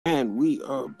And we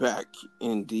are back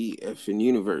in the effing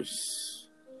universe.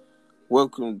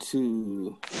 Welcome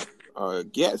to our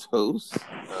guest host,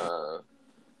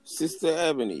 Sister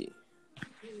Ebony.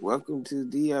 Welcome to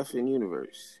the effing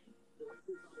universe.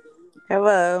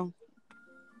 Hello.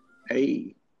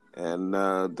 Hey, And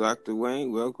Dr.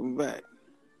 Wayne, welcome back.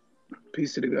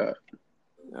 peace to the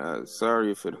God.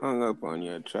 Sorry if it hung up on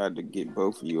you. I tried to get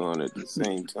both of you on at the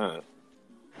same time.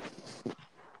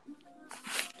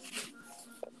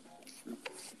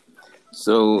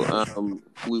 So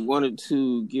we wanted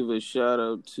to give a shout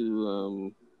out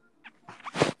to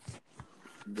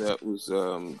that was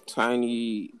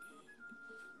Tommy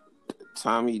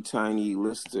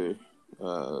Lister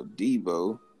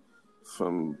Debo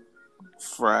from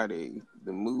Friday,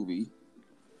 the movie.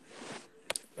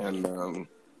 And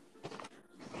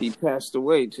he passed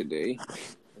away today.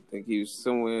 I think he was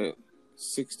somewhere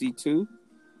 62.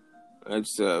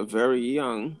 That's very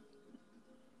young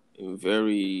and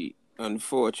very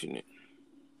unfortunate.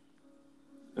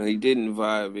 And he didn't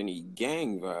involve any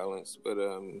gang violence, but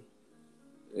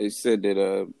they said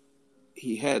that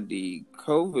he had the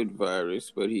COVID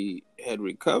virus, but he had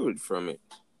recovered from it.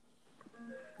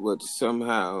 But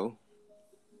somehow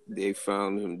they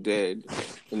found him dead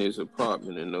in his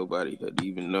apartment, and nobody had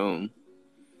even known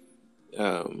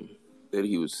that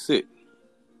he was sick.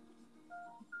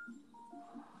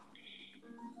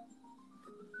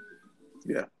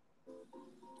 Yeah.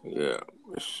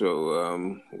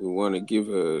 So we want to give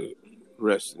a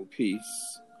rest in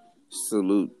peace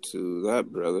salute to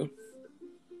that brother.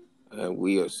 And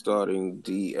we are starting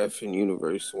the effing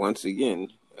universe once again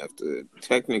after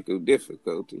technical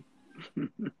difficulty.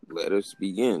 Let us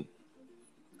begin.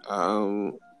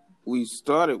 We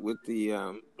started with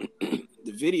the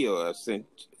the video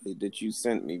that you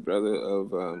sent me, brother,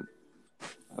 of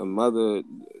a mother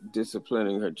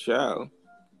disciplining her child.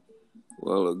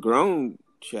 Well, a grown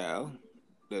child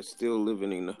that's still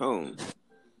living in the home.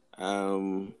 I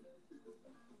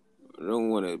don't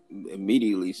want to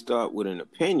immediately start with an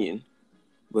opinion,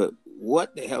 but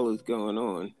what the hell is going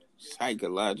on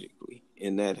psychologically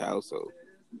in that household?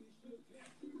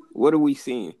 What are we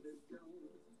seeing?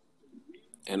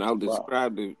 And I'll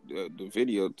describe the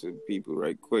video to people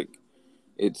right quick.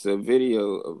 It's a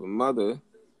video of a mother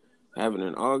having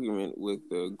an argument with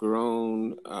a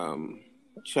grown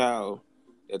child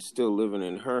that's still living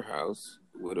in her house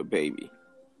with a baby.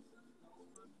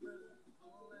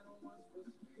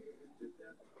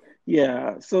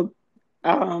 Yeah. So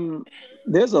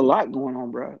there's a lot going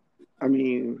on, bro. I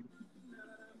mean,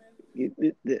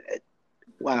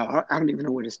 wow, I don't even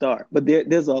know where to start, but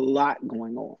there's a lot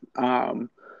going on.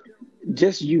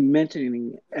 Just you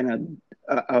mentioning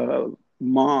a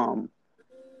mom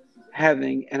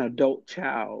having an adult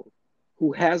child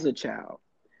who has a child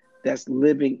that's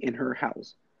living in her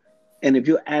house. And if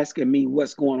you're asking me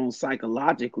what's going on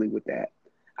psychologically with that,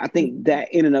 I think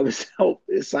that in and of itself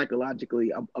is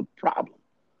psychologically a problem.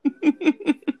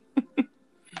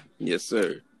 Yes,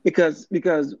 sir. Because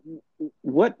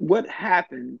what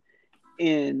happened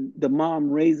in the mom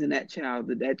raising that child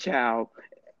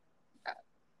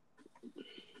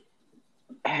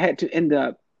had to end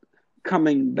up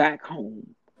coming back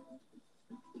home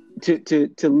to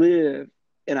live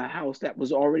in a house that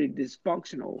was already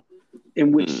dysfunctional,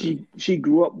 in which she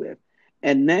grew up with.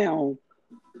 And now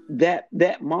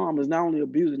that mom is not only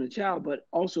abusing the child, but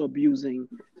also abusing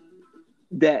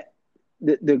the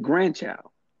grandchild.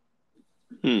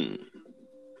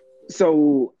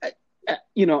 So, I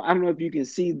don't know if you can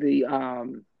see the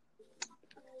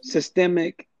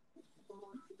systemic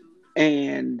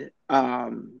and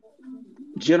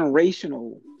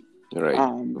generational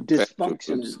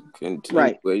dysfunction,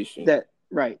 continuation.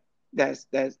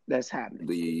 That's happening.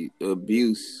 The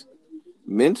abuse,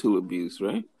 mental abuse,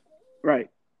 right? Right.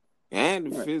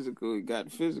 And physical, it got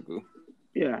physical.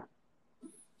 Yeah.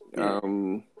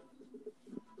 Do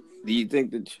you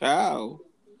think the child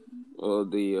or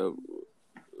the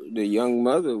young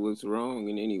mother was wrong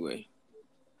in any way?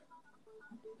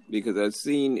 Because I've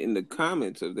seen in the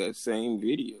comments of that same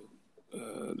video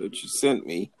that you sent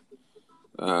me,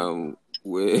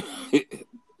 where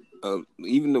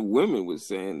even the women were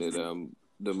saying that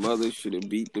the mother should have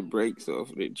beat the brakes off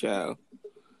of the child,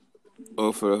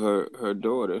 or for her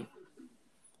daughter,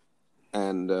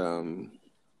 and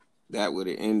that would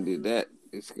have ended that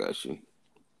discussion.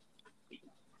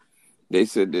 They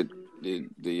said that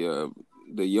the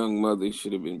young mother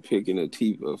should have been picking her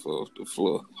teeth off the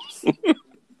floor.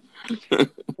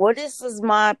 Well, this is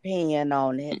my opinion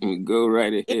on it. Go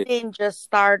right ahead. It didn't just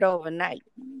start overnight.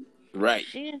 Right.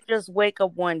 She didn't just wake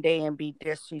up one day and be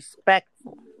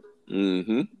disrespectful.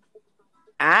 Mm-hmm.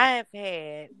 I've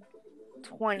had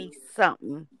 20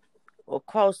 something or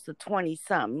close to 20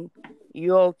 something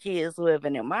year old kids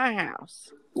living in my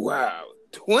house. Wow,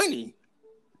 20.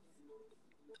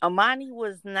 Amani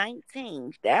was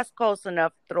 19. That's close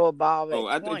enough to throw a ball Oh,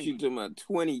 at I 20. thought you were talking about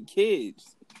 20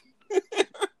 kids.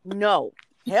 No,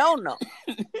 hell no.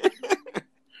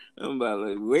 I'm about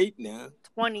like, wait now.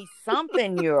 20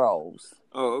 something year olds.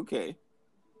 Oh, okay.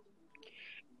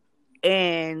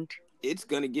 And it's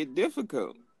gonna get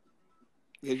difficult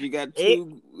because you got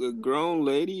two grown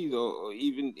ladies, or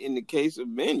even in the case of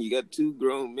men, you got two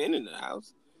grown men in the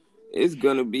house. It's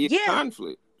gonna be a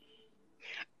conflict.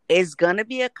 It's gonna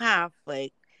be a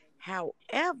conflict.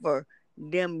 However,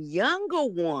 them younger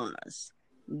ones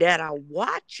that are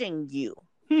watching you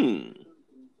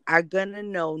are gonna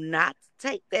know not to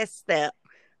take that step,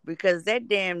 because that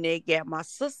damn near got my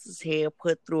sister's head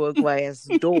put through a glass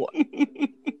door.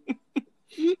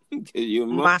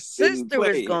 My sister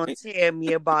is going to tell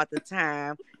me about the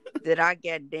time that I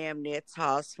got damn near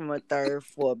tossed from a third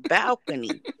floor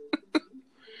balcony.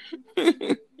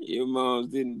 Your moms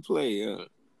didn't play, huh?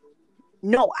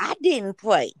 No, I didn't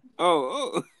play.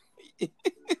 Oh.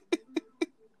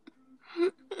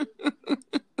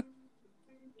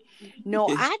 No,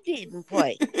 I didn't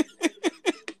play.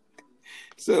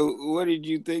 So what did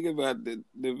you think about the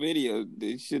video?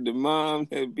 Should the mom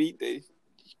have beat the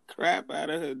crap out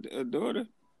of her daughter?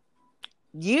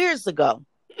 Years ago.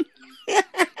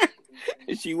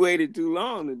 She waited too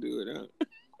long to do it,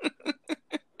 huh?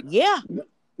 Yeah.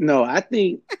 No, I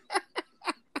think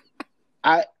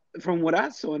from what I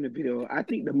saw in the video, I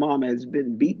think the mom has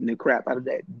been beating the crap out of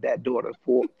that daughter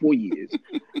for 4 years.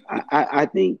 I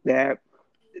think that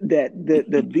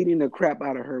the beating the crap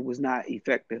out of her was not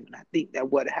effective, and I think that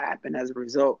what happened as a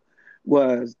result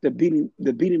was the beating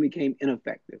became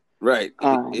ineffective. Right.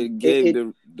 It gave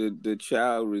the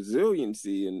child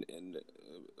resiliency and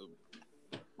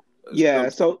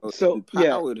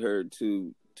empowered her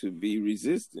to be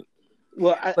resistant.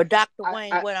 Well, but Dr.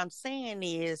 Wayne, what I'm saying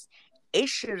is, it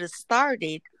should have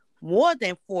started more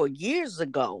than 4 years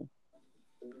ago.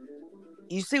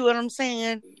 You see what I'm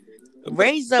saying?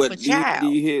 Raise up a child. Do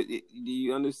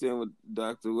you understand what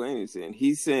Dr. Wayne is saying?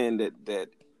 He's saying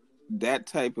that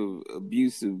type of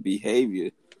abusive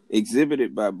behavior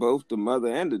exhibited by both the mother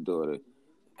and the daughter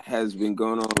has been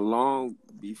going on long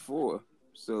before.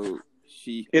 So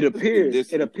it appears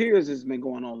it's been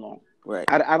going on long. Right.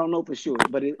 I don't know for sure,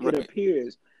 but it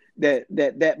appears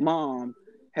that mom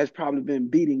has probably been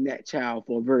beating that child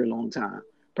for a very long time,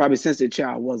 probably since the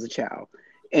child was a child.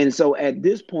 And so at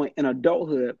this point in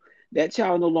adulthood, that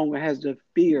child no longer has the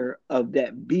fear of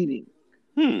that beating.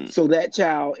 So that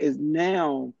child is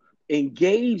now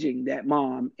engaging that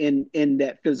mom in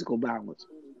that physical violence,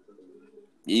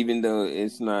 even though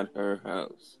it's not her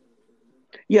house.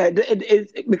 Yeah,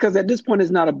 it's because at this point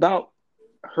it's not about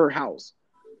her house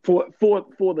for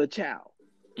the child.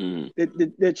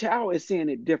 The child is seeing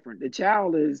it different. The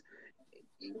child is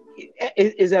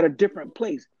at a different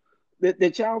place.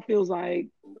 The child feels like,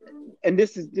 and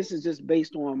this is just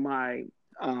based on my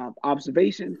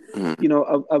observation,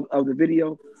 of the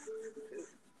video.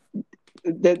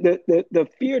 The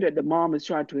fear that the mom is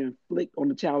trying to inflict on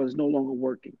the child is no longer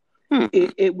working.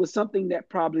 It was something that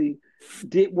probably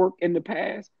did work in the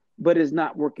past, but is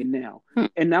not working now.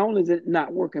 And not only is it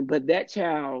not working, but that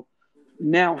child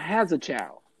now has a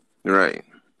child. Right.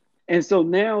 And so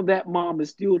now that mom is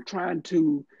still trying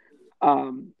to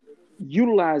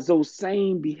utilize those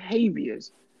same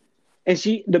behaviors. And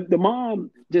the mom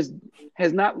just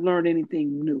has not learned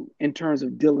anything new in terms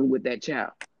of dealing with that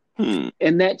child.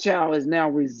 And that child is now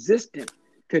resistant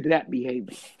to that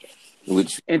behavior.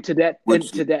 Which type of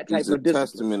discipline. Is a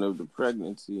testament of the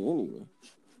pregnancy anyway.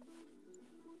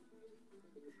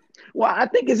 Well, I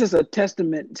think it's just a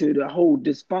testament to the whole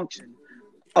dysfunction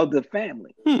of the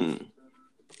family.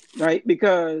 Right?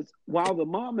 Because while the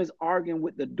mom is arguing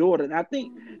with the daughter, and I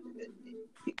think,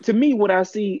 to me, what I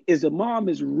see is the mom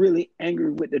is really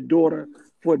angry with the daughter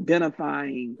for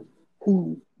identifying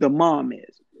who the mom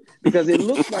is. Because it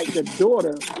looks like the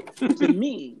daughter, to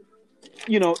me,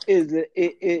 is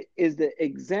the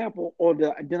example or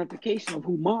the identification of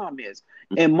who mom is.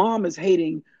 And mom is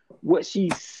hating what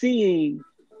she's seeing.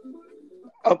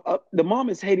 The mom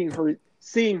is hating her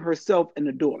seeing herself in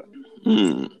the daughter.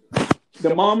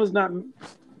 The mom is not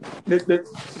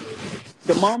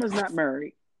the mom is not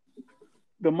married.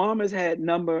 The mom has had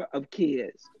number of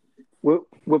kids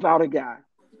without a guy.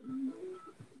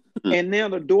 And now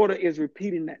the daughter is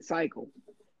repeating that cycle.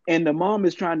 And the mom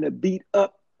is trying to beat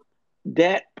up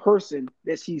that person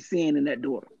that she's seeing in that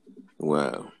daughter.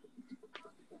 Wow.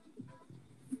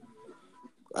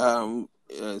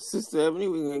 Sister Ebony,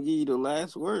 we're going to give you the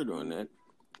last word on that.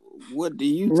 What do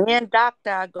you Me and Doctor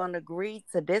are going to agree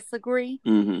to disagree.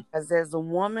 Mm-hmm. Because as a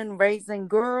woman raising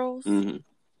girls, Mm-hmm.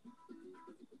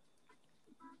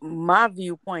 my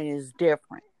viewpoint is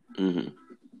different. Mm-hmm.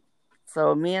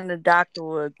 So me and the doctor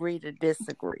will agree to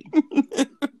disagree.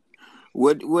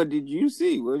 What did you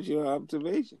see? What's your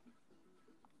observation?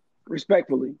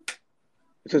 Respectfully,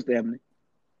 Sister Ebony.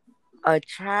 A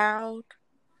child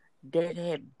that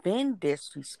had been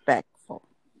disrespectful.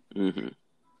 Mm-hmm.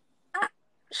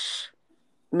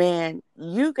 Man,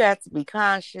 you got to be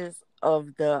conscious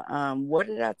of the what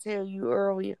did I tell you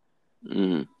earlier?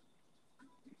 Mm-hmm.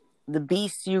 The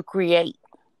beast you create.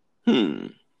 Hmm.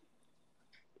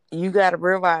 You got to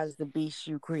realize the beast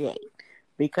you create.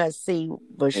 Because see,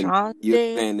 Bashan's you're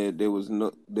dead. saying that there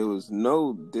was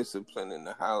no discipline in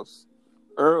the house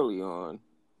early on,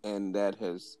 and that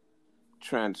has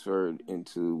transferred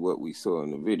into what we saw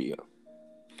in the video.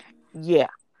 Yeah,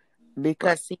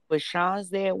 because see, Bashan's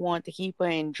dad wanted to keep her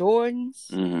in Jordans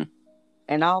Mm-hmm.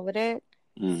 and all of that.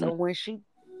 Mm-hmm. So when she,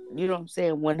 you know what I'm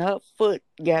saying, when her foot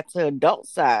got to adult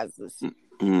sizes,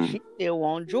 Mm-hmm. she still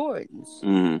on Jordans.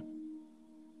 Mm-hmm.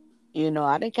 You know,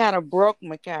 I done kind of broke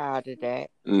my car out of that.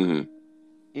 Mm-hmm.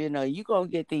 You know, you gonna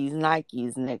get these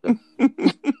Nikes, nigga.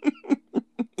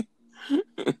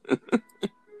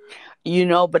 You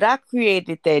know, but I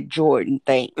created that Jordan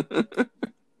thing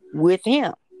with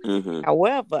him. Mm-hmm.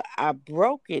 However, I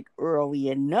broke it early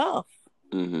enough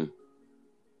to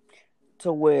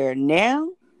where now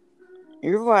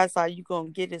you realize how you gonna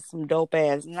get is some dope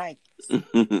ass Nikes.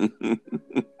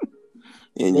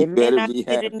 And they you may better not be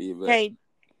happy about it.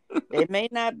 They may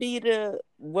not be the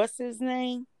what's his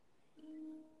name?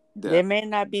 That. They may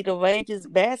not be the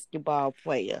latest basketball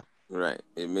player. Right.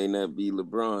 It may not be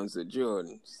LeBron's or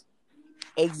Jordan's.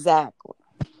 Exactly.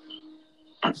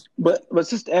 But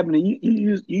Sister Ebony,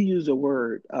 you use a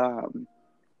word,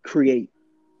 create,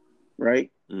 right?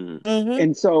 Mm-hmm. Mm-hmm.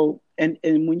 And so and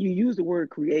when you use the word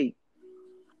create,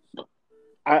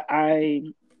 I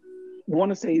want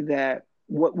to say that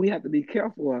what we have to be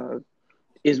careful of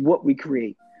is what we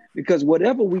create, because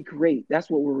whatever we create, that's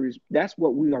what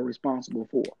we are responsible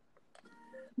for,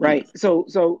 right? So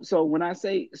when I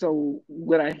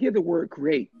hear the word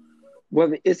create,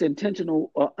 whether it's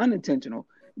intentional or unintentional,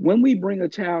 when we bring a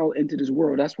child into this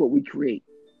world, that's what we create.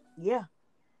 Yeah.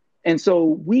 And so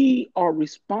we are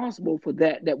responsible for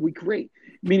that we create,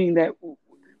 meaning that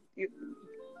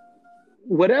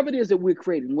whatever it is that we're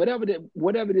creating, whatever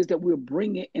it is that we're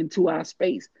bringing into our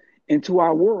space, into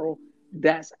our world,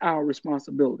 that's our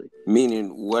responsibility. Meaning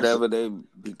whatever they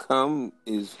become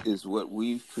is what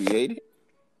we've created?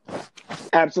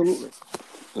 Absolutely.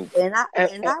 And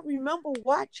I remember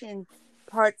watching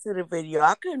parts of the video.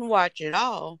 I couldn't watch it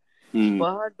all.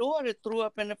 But her daughter threw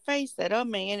up in the face that her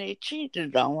man had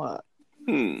cheated on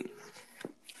her.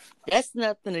 That's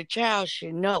nothing a child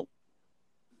should know.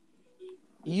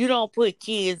 You don't put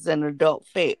kids in adult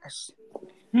affairs.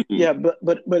 Yeah,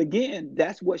 but again,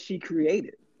 that's what she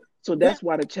created. So that's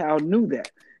why the child knew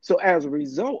that. So as a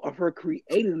result of her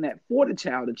creating that for the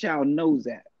child knows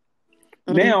that.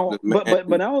 Now, but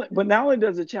not only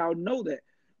does the child know that,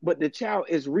 but the child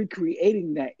is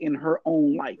recreating that in her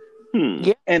own life.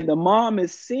 And the mom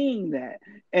is seeing that,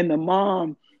 and the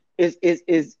mom is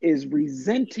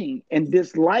resenting and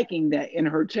disliking that in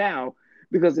her child,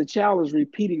 because the child is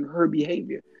repeating her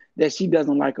behavior that she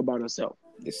doesn't like about herself.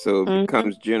 So it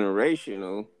becomes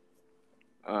generational.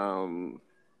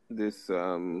 This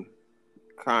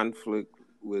conflict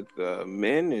with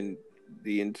men and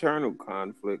the internal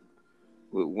conflict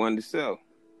with oneself.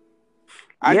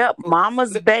 Yep,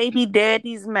 mama's baby,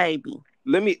 daddy's maybe.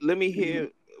 Let me hear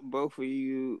both of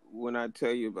you when I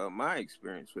tell you about my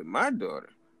experience with my daughter.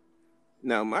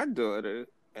 Now, my daughter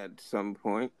at some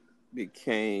point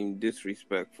became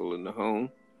disrespectful in the home,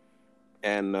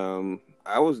 and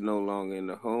I was no longer in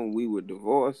the home. We were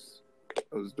divorced.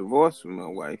 I was divorced from my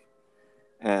wife,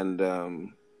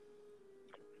 and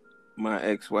my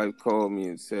ex-wife called me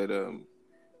and said,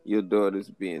 your daughter's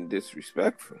being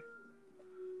disrespectful.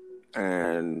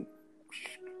 And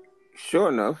sure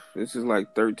enough, this is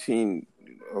like 13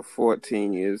 or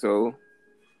 14 years old.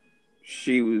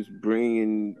 She was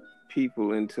bringing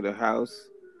people into the house,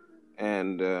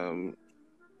 and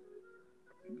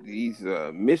these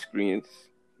miscreants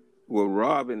were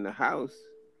robbing the house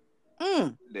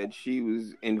that she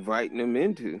was inviting them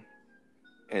into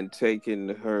and taking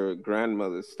her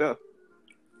grandmother's stuff.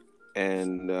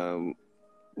 And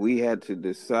we had to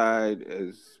decide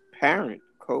as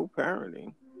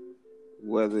co-parenting,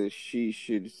 whether she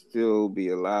should still be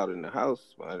allowed in the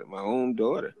house. My own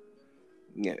daughter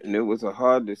Yeah, and it was a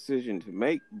hard decision to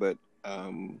make, but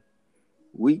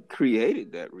we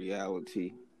created that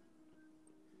reality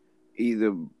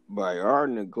either by our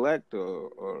neglect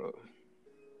or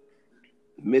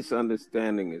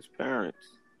misunderstanding as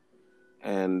parents.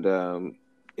 And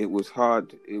it was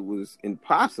hard. It was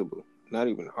impossible. Not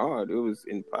even hard. It was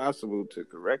impossible to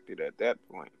correct it at that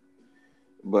point.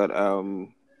 But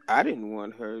I didn't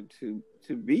want her to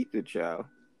beat the child,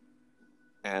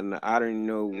 and I didn't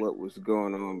know what was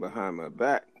going on behind my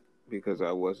back because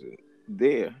I wasn't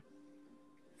there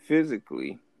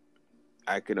physically.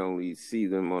 I could only see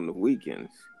them on the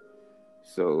weekends,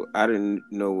 so I didn't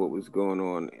know what was going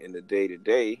on in the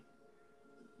day-to-day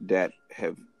that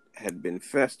had been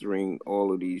festering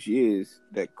all of these years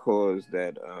that caused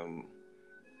that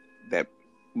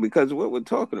because what we're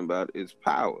talking about is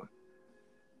power.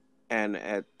 And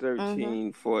at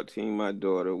 13, 14, my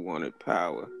daughter wanted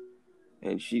power,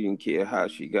 and she didn't care how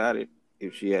she got it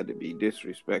if she had to be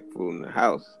disrespectful in the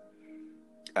house.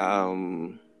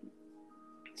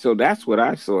 So that's what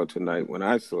I saw tonight when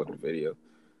I saw the video.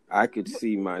 I could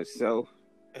see myself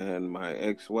and my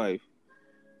ex-wife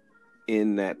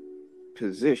in that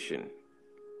position.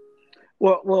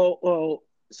 Well.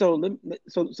 So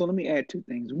let me add two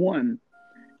things. One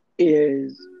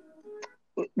is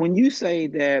when you say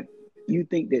that you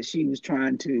think that she was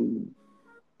trying to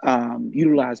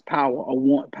utilize power or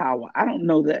want power, I don't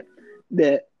know that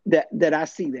I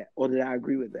see that or that I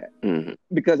agree with that. Mm-hmm.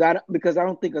 because I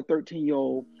don't think a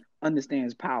 13-year-old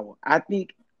understands power. I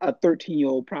think a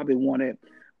 13-year-old probably wanted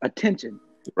attention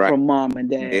from mom and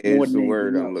dad more than the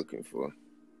word anything I'm else. looking for.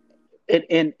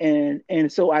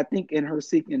 And so I think in her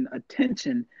seeking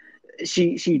attention,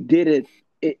 she did it,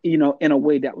 in a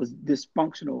way that was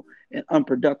dysfunctional and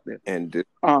unproductive and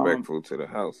disrespectful to the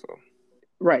household.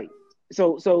 Right.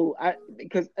 So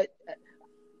because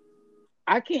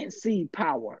I can't see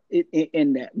power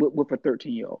in that with a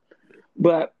 13-year-old,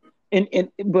 but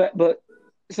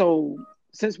so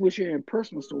since we're sharing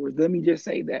personal stories, let me just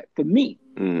say that for me,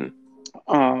 when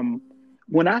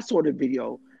I saw the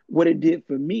video, what it did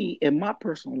for me in my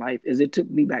personal life is it took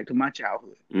me back to my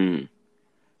childhood.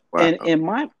 Wow. And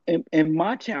in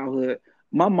my childhood,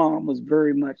 my mom was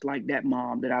very much like that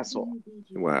mom that I saw.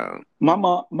 Wow. My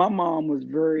mom was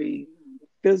very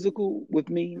physical with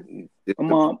me. My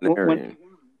mom,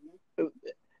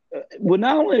 well,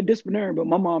 not only a disciplinarian, but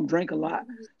my mom drank a lot.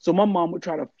 So my mom would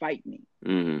try to fight me.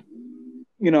 When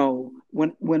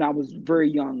I was very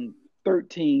young,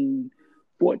 13,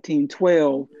 14,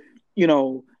 12,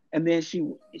 and then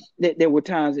there were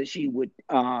times that she would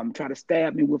try to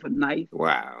stab me with a knife.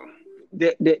 Wow.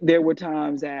 There were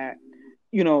times that,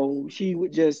 she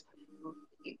would just,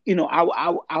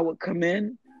 I would come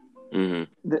in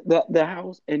the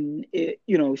house and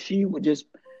she would just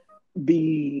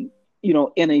be,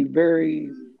 in a very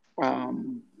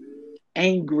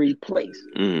angry place.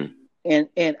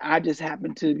 And I just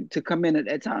happened to come in at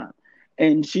that time.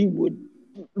 And she would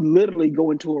literally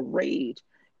go into a rage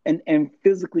and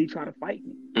physically try to fight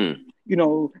me.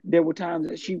 There were times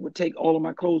that she would take all of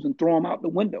my clothes and throw them out the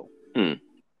window.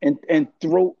 And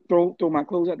throw my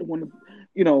clothes out the window,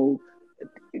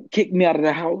 kick me out of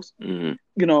the house.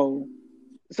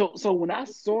 So when I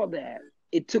saw that,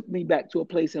 it took me back to a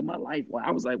place in my life where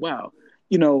I was like, wow,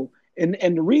 and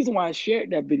the reason why I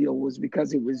shared that video was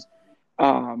because it was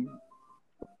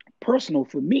personal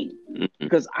for me,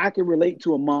 because I could relate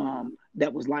to a mom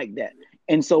that was like that.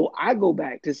 And so I go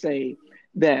back to say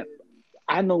that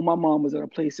I know my mom was at a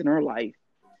place in her life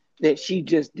that she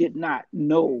just did not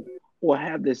know or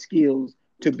have the skills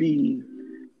to be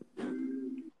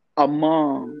a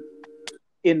mom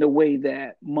in the way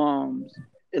that moms,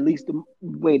 at least the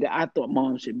way that I thought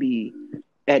moms should be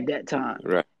at that time.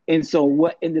 Right. And so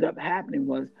what ended up happening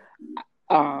was,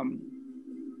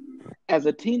 as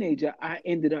a teenager, I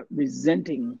ended up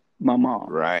resenting my mom.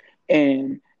 Right.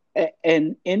 And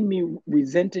in me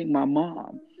resenting my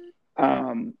mom,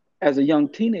 as a young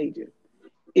teenager,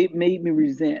 it made me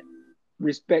resent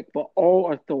respect for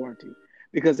all authority,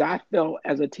 because I felt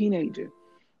as a teenager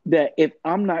that if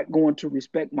I'm not going to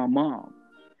respect my mom,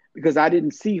 because I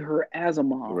didn't see her as a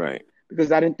mom, right,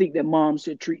 because I didn't think that moms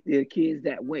should treat their kids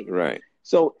that way, right.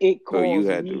 So it caused you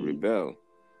had to rebel.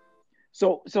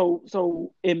 So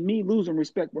in me losing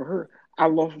respect for her, I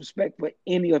lost respect for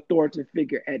any authoritative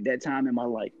figure at that time in my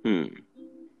life. And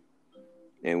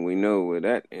we know where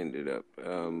that ended up.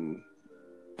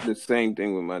 The same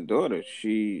thing with my daughter.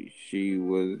 She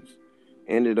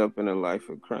ended up in a life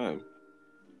of crime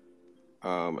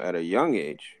at a young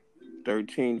age,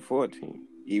 13, 14.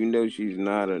 Even though she's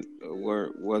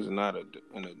was not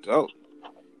an adult,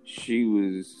 she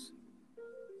was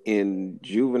in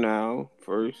juvenile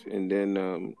first, and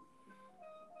then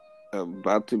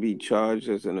about to be charged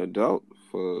as an adult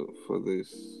for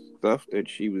this stuff that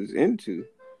she was into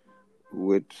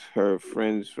with her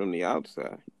friends from the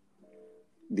outside.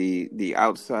 The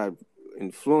outside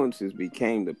influences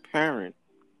became the parent,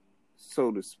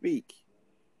 so to speak,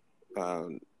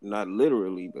 not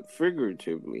literally but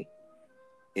figuratively,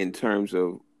 in terms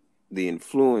of the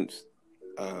influence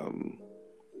on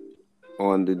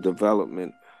the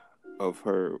development of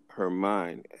her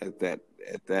mind at that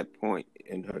point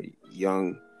in her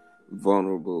young,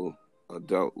 vulnerable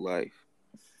adult life.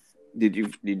 Did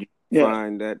you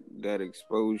find that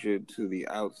exposure to the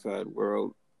outside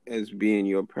world as being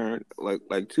your parent,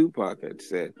 like Tupac had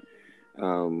said?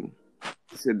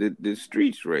 Said that the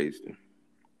streets raised him.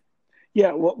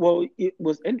 Yeah, well, it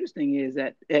was interesting is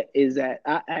that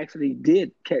I actually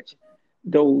did catch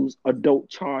those adult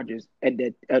charges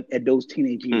at those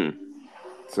teenage years.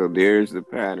 So there's the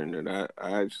pattern that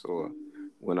I saw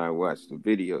when I watched the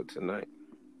video tonight.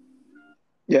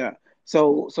 Yeah.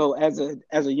 So as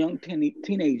a young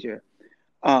teenager,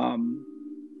 and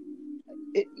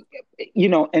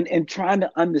trying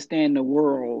to understand the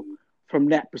world from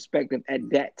that perspective at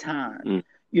that time,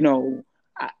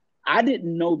 I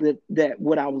didn't know that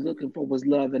what I was looking for was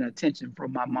love and attention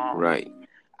from my mom. Right.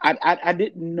 I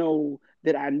didn't know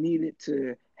that I needed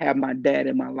to have my dad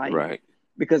in my life. Right.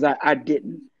 Because I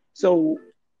didn't. So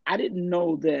I didn't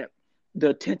know that the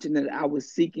attention that I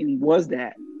was seeking was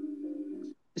that.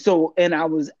 So, and I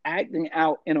was acting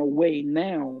out in a way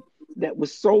now that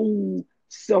was so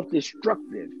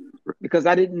self-destructive because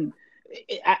I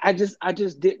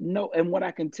just didn't know. And what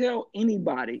I can tell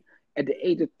anybody at the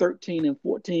age of 13 and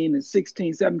 14 and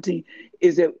 16, 17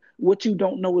 is that what you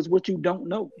don't know is what you don't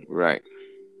know. Right.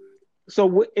 So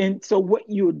what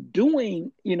you're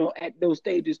doing, at those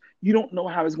stages, you don't know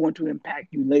how it's going to impact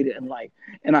you later in life.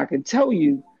 And I can tell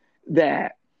you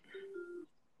that,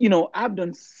 I've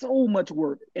done so much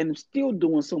work and I'm still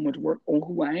doing so much work on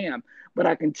who I am. But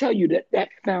I can tell you that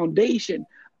foundation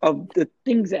of the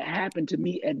things that happened to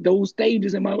me at those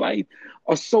stages in my life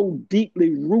are so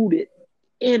deeply rooted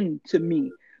into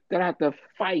me that I have to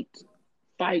fight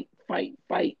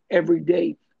every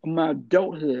day of my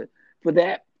adulthood for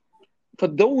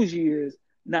those years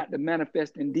not to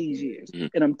manifest in these years.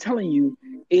 And I'm telling you,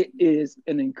 it is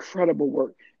an incredible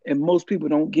work. And most people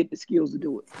don't get the skills to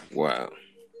do it. Wow.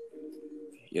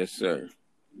 Yes, sir.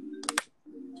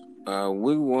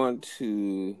 We want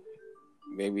to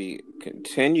maybe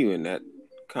continue in that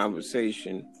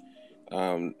conversation,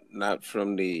 not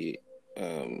from the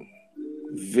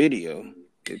video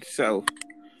itself,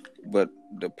 but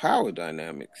the power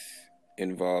dynamics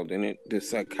involved in it, the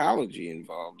psychology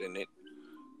involved in it.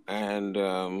 And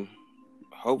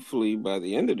hopefully by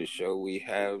the end of the show, we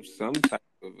have some type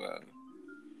of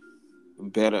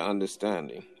better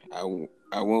understanding. I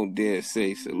won't dare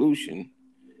say solution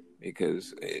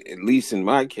because, at least in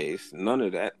my case, none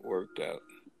of that worked out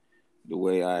the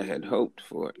way I had hoped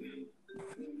for it.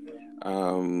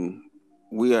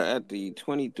 We are at the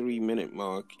 23-minute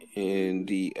mark in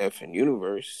the effing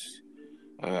universe.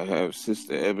 I have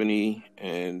Sister Ebony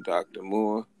and Dr.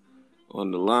 Moore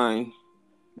on the line,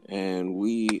 and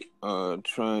we are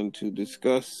trying to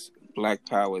discuss Black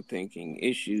Power thinking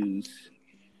issues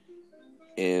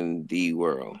in the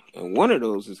world. And one of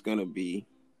those is going to be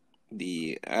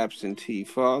the absentee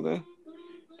father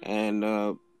and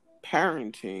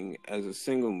parenting as a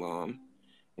single mom,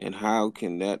 and how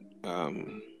can that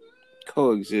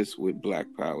coexist with Black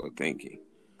Power thinking.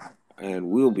 And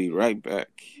we'll be right back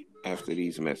after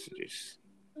these messages.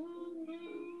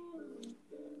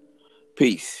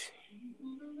 Peace.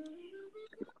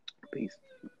 Peace.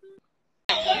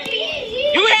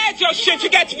 You had your shit. You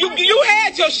had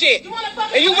your shit,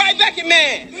 and you right back in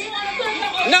man.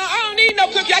 No, I don't need no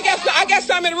cookie. I got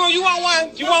some in the room. You want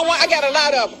one? You want one? I got a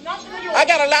lot of them. I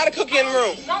got a lot of cookie in the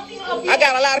room. I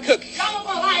got a lot of cookies.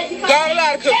 Got a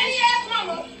lot of cookies.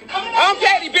 I'm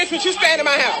petty, bitch, but you staying in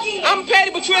my house. I'm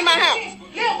petty, but you in my house.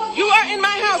 You are in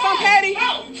my house. I'm petty.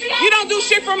 You don't do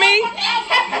shit for me.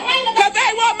 Because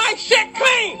I want my shit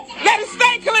clean. Let it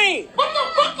stay clean. What the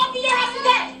fuck up in your house is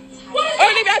that?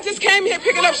 Earlier, I just came here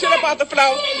picking up shit up off the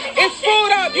floor. It's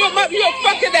food up. You're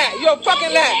fucking that. You're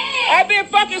fucking that. I've been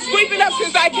fucking sweeping up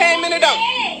since I came in the door.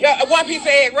 Yeah, one piece of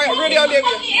egg, right? Really, Olivia.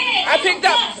 I picked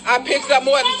up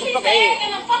more than some fucking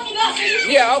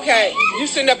egg. Yeah, okay. You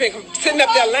sitting up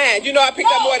there lying. You know I picked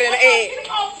up more than an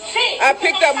egg. I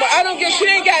picked up more. I don't get. She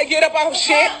ain't gotta get up off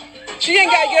shit. She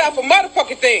ain't gotta get off a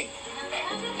motherfucking thing.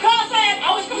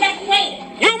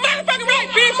 You motherfucking right,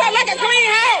 bitch. I like a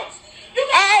clean house.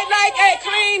 I like a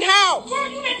clean house.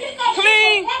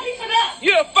 Clean.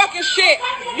 You're a fucking shit.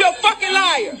 You're a fucking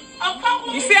liar.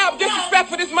 You see how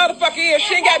disrespectful this motherfucker is?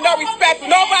 She ain't got no respect for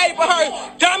nobody but her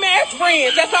dumbass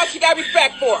friends. That's all she got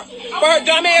respect for. For her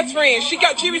dumbass friends. She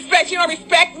don't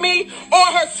respect me or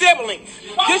her siblings.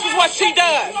 This is what she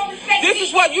does. This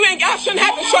is what I shouldn't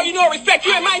have to show you no respect.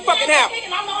 You're in my fucking house.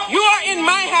 You are in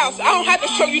my house. I don't have to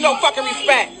show you no fucking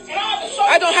respect.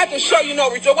 I don't have to show you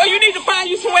no respect. Well, you need to find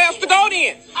you somewhere else to go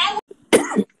then.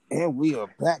 And we are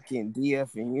back in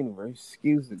DFN Universe.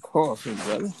 Excuse the coughing,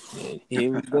 brother. And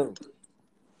here we go.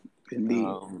 Indeed.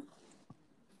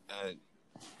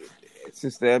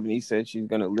 Sister Ebony said she's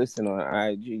going to listen on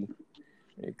IG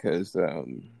because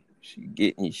she's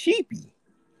getting sheepy.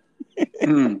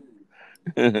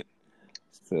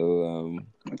 So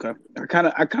okay, I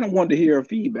kind of wanted to hear her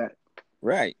feedback.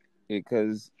 Right,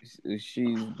 because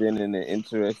she's been in an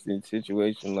interesting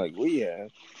situation like we have.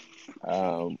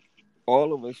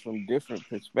 All of us from different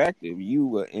perspectives. You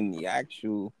were in the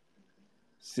actual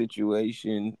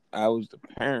situation. I was the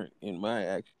parent in my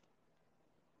actual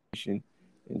situation,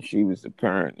 and she was the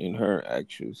parent in her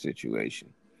actual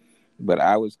situation. But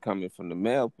I was coming from the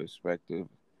male perspective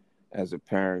as a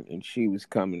parent, and she was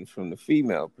coming from the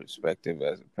female perspective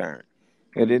as a parent.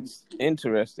 And it's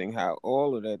interesting how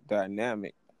all of that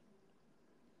dynamic,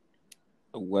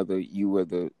 whether you were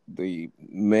the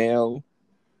male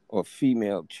or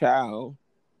female child,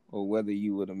 or whether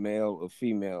you were the male or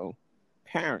female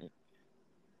parent,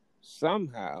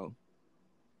 somehow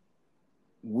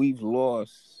we've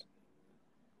lost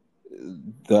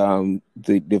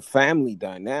the family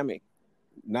dynamic.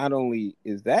 Not only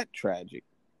is that tragic,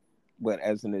 but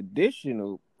as an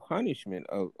additional punishment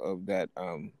of that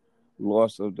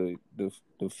loss of the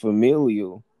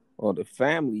familial or the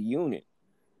family unit,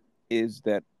 is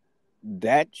that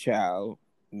child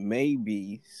may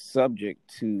be subject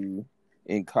to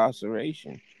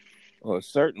incarceration, or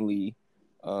certainly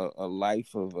a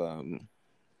life of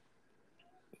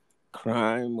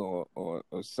crime or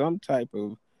some type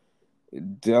of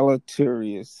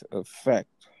deleterious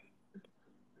effect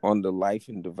on the life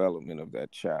and development of that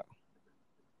child.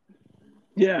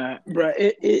 Yeah, bro.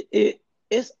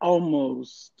 It's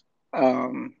almost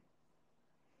well,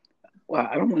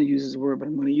 I don't want to use this word, but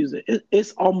I'm going to use it.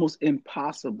 It's almost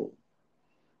impossible.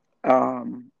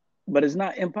 But it's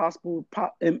not impossible.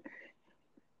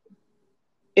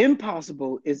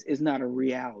 Impossible is not a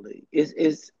reality.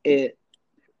 It's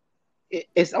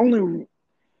only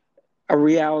a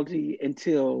reality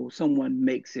until someone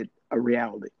makes it a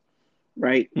reality,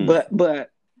 right?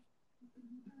 But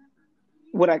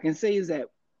what I can say is that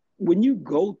when you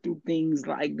go through things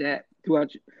like that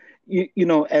throughout,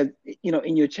 as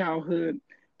in your childhood,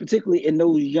 particularly in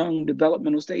those young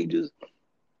developmental stages,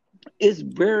 it's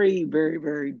very, very,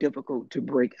 very difficult to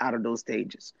break out of those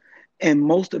stages. And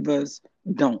most of us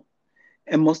don't.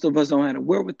 And most of us don't have the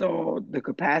wherewithal, the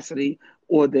capacity,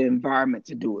 or the environment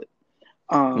to do it.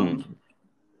 For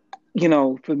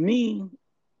me,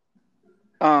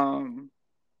 I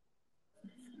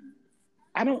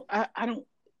don't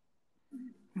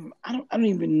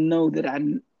even know that I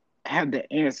have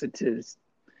the answer to this,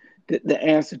 the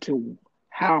answer to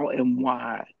how and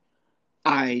why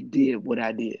I did what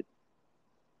I did.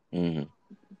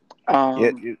 But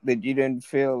you didn't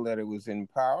feel that it was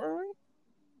empowering?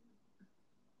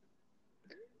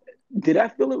 Did I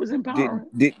feel it was empowering?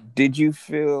 Did you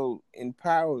feel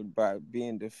empowered by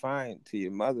being defiant to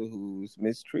your mother who was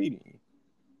mistreating you?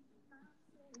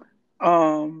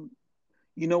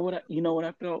 You know what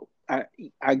I felt?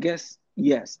 I guess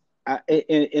yes.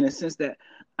 In a sense that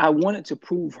I wanted to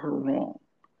prove her wrong.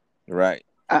 Right.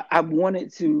 I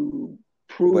wanted to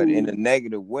prove, but in a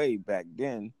negative way back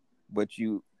then. But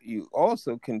you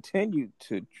also continued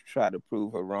to try to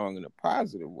prove her wrong in a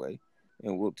positive way,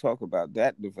 and we'll talk about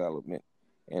that development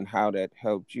and how that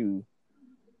helped you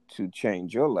to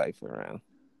change your life around.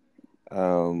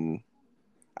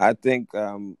 I think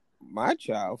my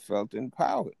child felt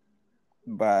empowered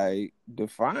by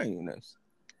defying us,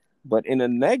 but in a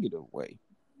negative way.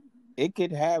 It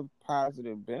could have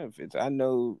positive benefits. I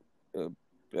know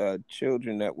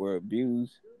children that were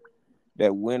abused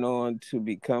that went on to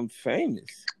become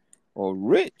famous or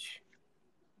rich,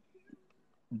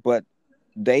 but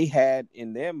they had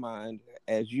in their mind,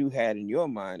 as you had in your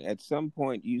mind, at some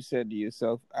point you said to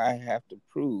yourself, I have to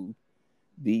prove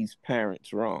these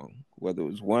parents wrong, whether it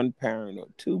was one parent or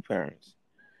two parents.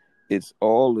 It's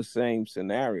all the same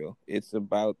scenario. It's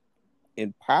about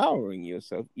empowering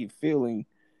yourself. You're feeling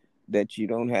that you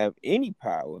don't have any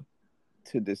power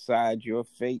to decide your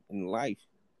fate in life.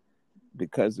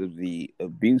 because of the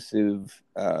abusive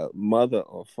mother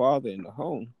or father in the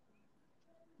home,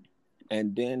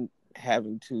 and then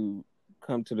having to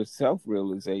come to the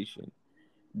self-realization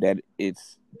that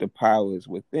it's the power is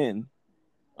within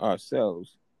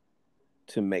ourselves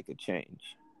to make a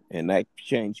change. And that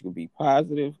change could be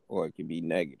positive or it could be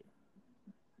negative.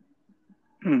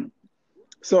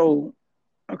 So,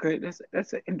 okay,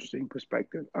 that's an interesting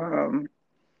perspective.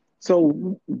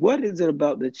 So what is it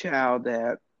about the child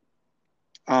that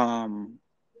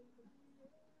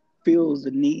feels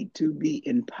the need to be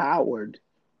empowered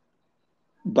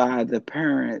by the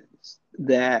parents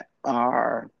that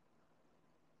are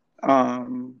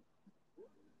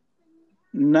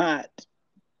not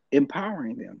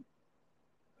empowering them?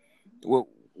 What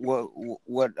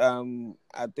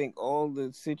I think all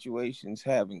the situations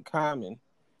have in common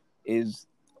is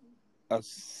a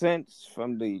sense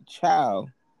from the child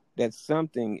that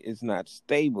something is not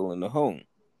stable in the home.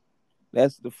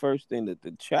 That's the first thing that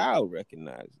the child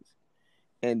recognizes,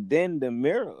 and then the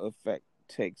mirror effect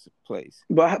takes place.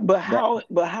 But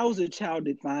how's a child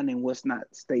defining what's not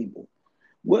stable?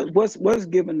 What's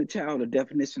giving the child a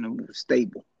definition of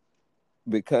stable?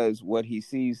 Because what he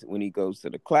sees when he goes to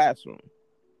the classroom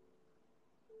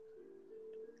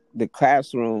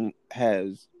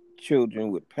has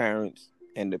children with parents,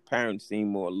 and the parents seem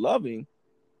more loving,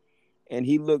 and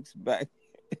he looks back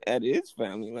at his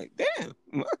family like, damn,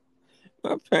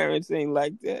 my parents ain't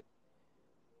like that.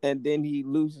 And then he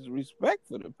loses respect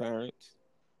for the parents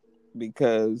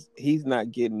because he's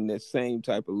not getting the same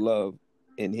type of love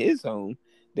in his home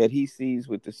that he sees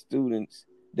with the students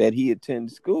that he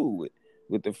attends school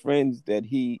with the friends that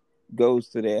he goes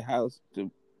to their house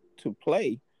to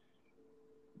play.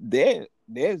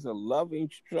 There's a loving,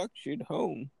 structured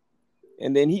home,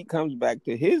 and then he comes back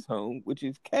to his home, which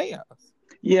is chaos.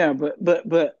 Yeah,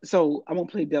 but so I'm gonna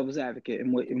play devil's advocate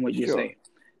in what you're saying.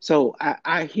 So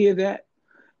I hear that,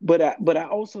 but I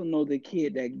also know the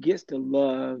kid that gets the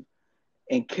love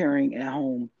and caring at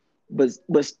home, but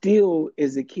still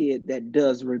is a kid that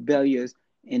does rebellious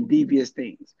and devious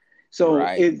things. So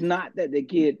It's not that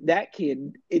that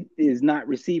kid it is not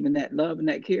receiving that love and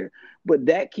that care, but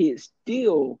that kid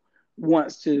still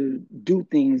wants to do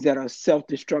things that are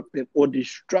self-destructive or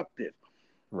destructive,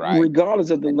 regardless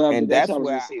of the love and that that's child is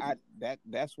why receiving.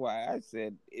 that's why I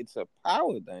said it's a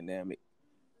power dynamic.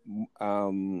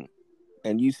 And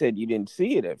you said you didn't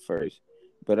see it at first,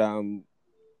 but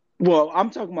well, I'm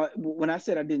talking about when I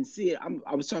said I didn't see it,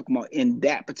 I was talking about in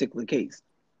that particular case.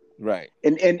 Right.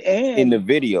 And in the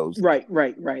videos.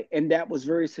 Right. And that was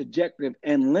very subjective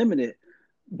and limited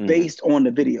based on the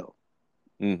video.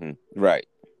 Right.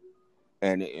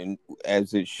 And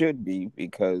as it should be,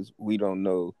 because we don't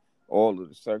know all of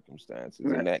the circumstances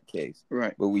in that case.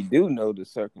 Right. But we do know the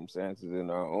circumstances in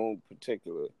our own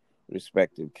particular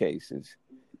respective cases.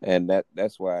 And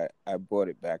that's why I brought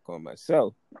it back on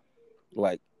myself.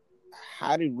 Like,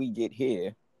 how did we get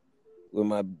here with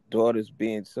my daughter's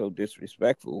being so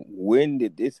disrespectful? When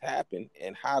did this happen,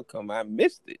 and how come I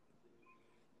missed it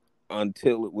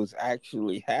until it was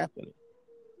actually happening?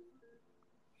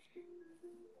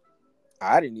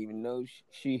 I didn't even know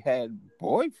she had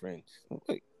boyfriends.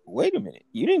 Wait a minute,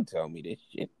 you didn't tell me this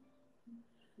shit.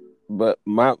 But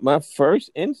my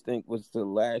first instinct was to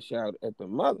lash out at the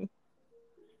mother.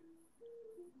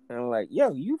 And I'm like,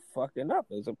 yo, you fucking up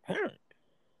as a parent.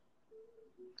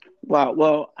 Wow.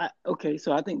 Well, okay.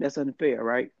 So I think that's unfair,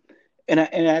 right? And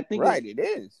I think it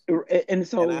is. And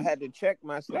so I had to check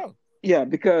myself. Yeah,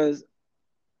 because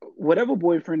whatever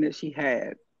boyfriend that she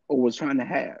had or was trying to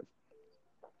have,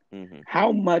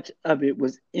 how much of it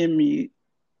was emulation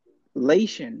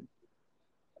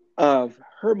of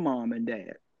her mom and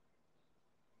dad?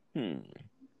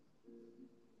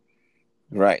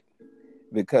 Right.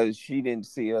 Because she didn't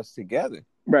see us together.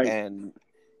 Right. And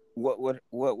what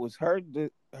was her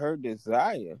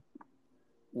desire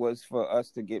was for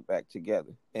us to get back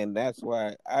together. And that's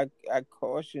why I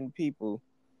caution people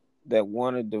that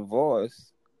want to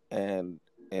divorce and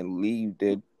leave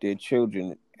their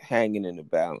children hanging in the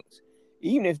balance.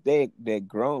 Even if they're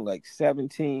grown, like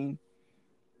 17,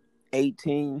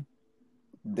 18,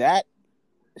 that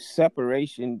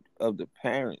separation of the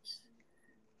parents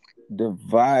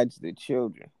divides the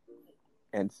children.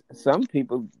 And some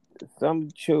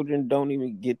children don't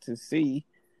even get to see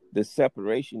the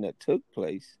separation that took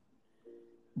place,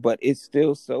 but it's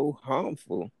still so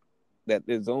harmful that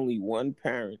there's only one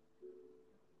parent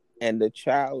and the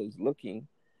child is looking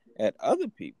at other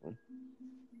people.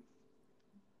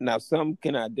 Now, some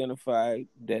can identify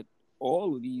that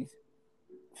all of these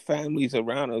families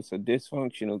around us are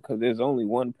dysfunctional because there's only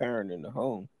one parent in the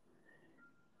home.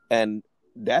 And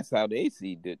that's how they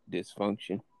see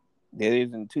dysfunction. There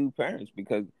isn't two parents,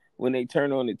 because when they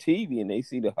turn on the TV and they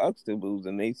see the Huxtables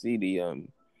and they see the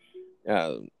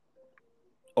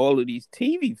all of these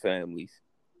TV families,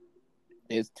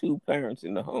 there's two parents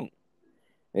in the home.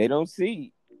 They don't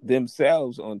see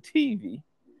themselves on TV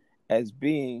as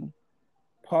being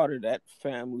part of that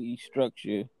family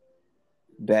structure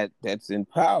that's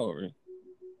empowering,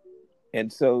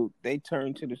 and so they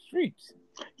turn to the streets.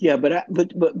 Yeah, but I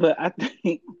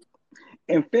think,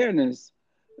 in fairness,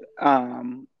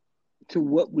 to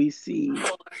what we see.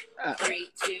 4, 3,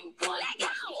 2, 1,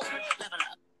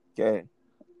 Okay.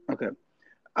 Okay.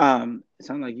 It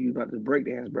sounds like you about to break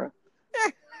dance, bro.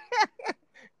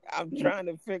 I'm trying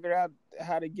to figure out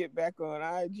how to get back on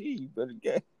IG, but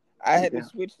again, I had to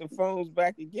switch the phones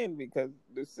back again because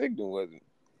the signal wasn't.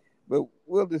 But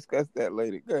we'll discuss that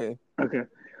later. Go ahead. Okay.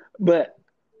 But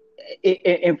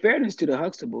in fairness to the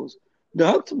Huxtables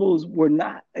were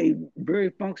not a very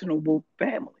functional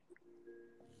family.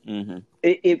 Mm-hmm.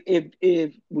 If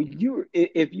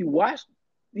you watch,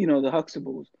 the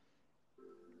Huxtables,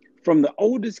 from the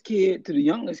oldest kid to the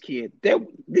youngest kid,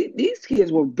 these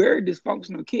kids were very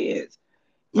dysfunctional kids,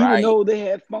 even though they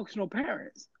had functional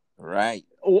parents. Right.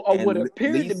 Or what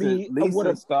appeared to be.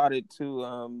 Lisa started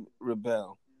to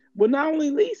rebel. Well, not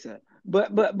only Lisa,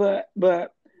 but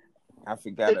I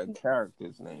forgot her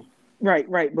character's name. Right.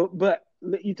 But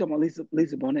you talking about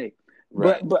Lisa Bonet.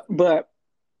 Right. But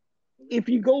if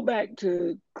you go back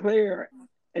to Claire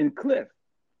and Cliff,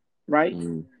 right?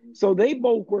 Mm-hmm. So they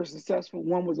both were successful.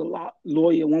 One was a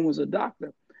lawyer, one was a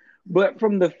doctor. But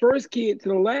from the first kid to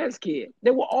the last kid,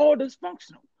 they were all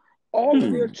dysfunctional. All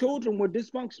of their children were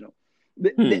dysfunctional.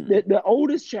 The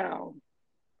oldest child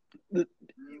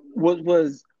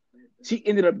was she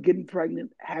ended up getting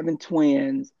pregnant, having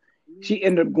twins. She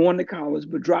ended up going to college,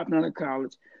 but dropping out of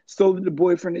college. So did the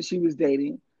boyfriend that she was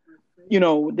dating.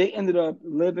 They ended up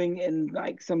living in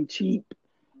like some cheap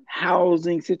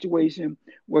housing situation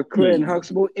where Claire and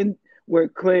Huxtable, where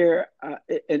Claire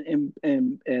and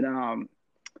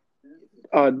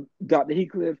Dr.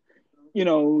 Heathcliff,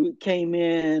 came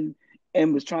in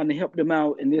and was trying to help them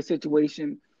out in their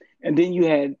situation. And then you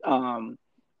had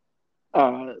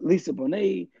Lisa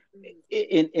Bonet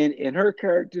in her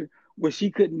character, where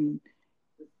she couldn't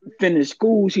finish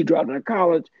school. She dropped out of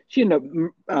college. She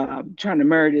ended up trying to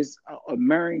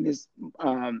marrying this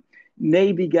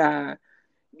Navy guy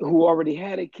who already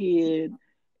had a kid,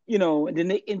 and then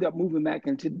they end up moving back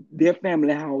into their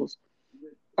family house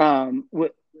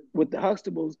with the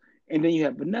Huxtables. And then you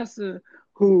have Vanessa,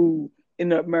 who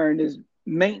ended up marrying this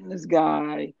maintenance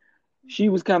guy. She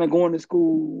was kind of going to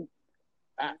school,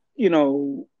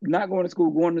 not going to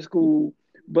school,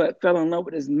 but fell in love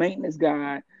with this maintenance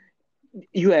guy.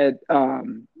 You had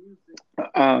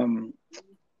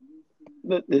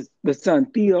the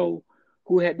son Theo,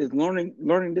 who had this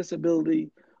learning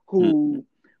disability, who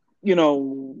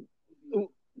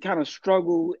kind of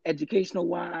struggled educational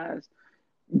wise.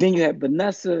 Then you had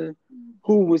Vanessa,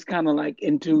 who was kind of like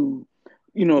into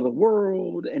the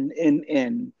world and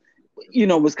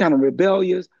was kind of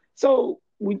rebellious. So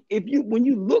when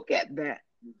you look at that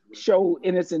show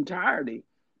in its entirety,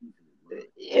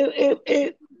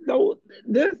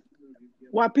 this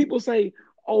why people say,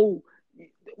 oh,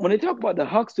 when they talk about the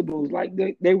Huxtables, like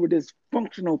they were this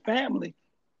functional family,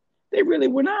 they really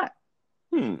were not.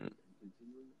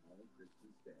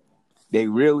 They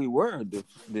really were a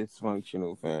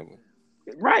dysfunctional family.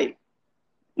 Right.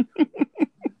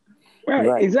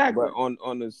 Right, exactly. But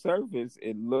on the surface,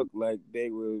 it looked like they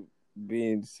were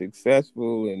being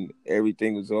successful and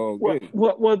everything was all good.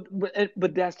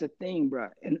 But that's the thing, bro.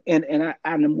 And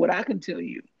what I can tell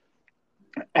you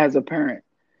as a parent,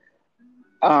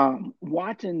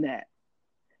 watching that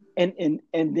and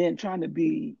then trying to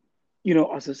be,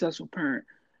 a successful parent,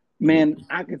 man,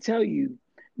 I can tell you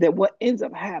that what ends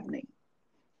up happening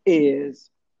is,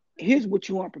 here's what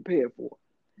you aren't prepared for.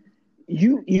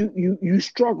 You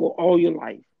struggle all your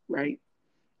life, right?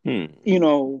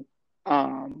 To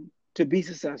be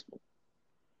successful.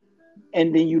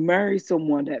 And then you marry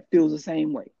someone that feels the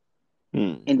same way.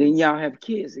 And then y'all have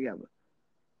kids together.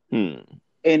 And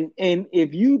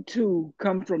if you two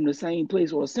come from the same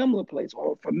place or a similar place,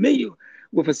 or familiar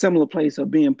with a similar place of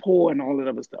being poor and all that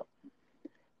other stuff,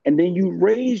 and then you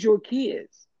raise your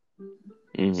kids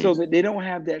so that they don't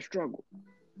have that struggle.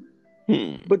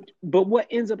 But what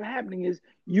ends up happening is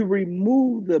you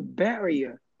remove the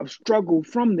barrier of struggle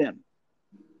from them.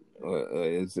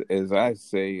 As I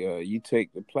say, you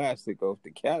take the plastic off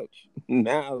the couch.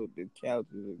 Now the couch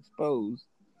is exposed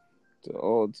to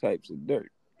all types of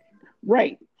dirt.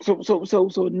 Right. So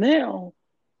now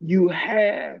you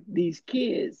have these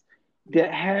kids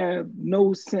that have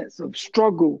no sense of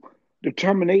struggle,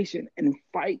 determination, and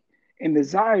fight and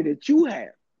desire that you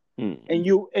have.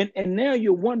 And now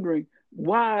you're wondering,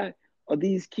 why are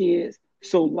these kids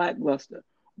so lackluster?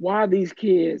 Why are these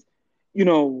kids,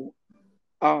 why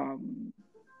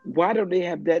don't they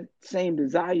have that same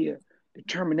desire,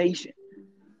 determination?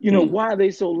 Why are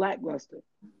they so lackluster?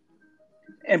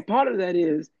 And part of that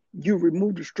is you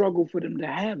remove the struggle for them to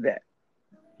have that.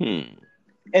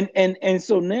 And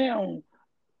so now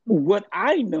what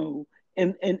I know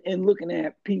and looking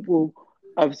at people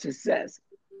of success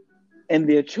and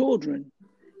their children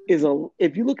is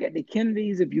if you look at the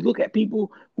Kennedys, if you look at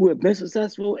people who have been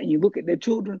successful and you look at their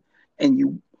children,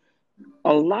 and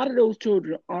a lot of those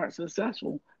children aren't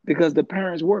successful because the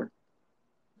parents were.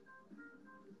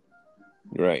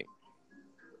 Right.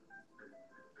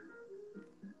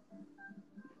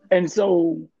 And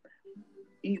so,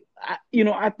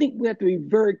 I think we have to be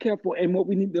very careful. And what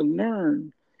we need to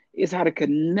learn is how to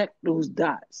connect those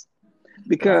dots.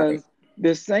 Because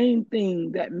the same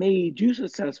thing that made you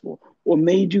successful or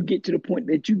made you get to the point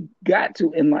that you got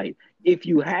to in life, if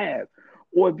you have,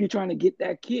 or if you're trying to get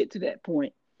that kid to that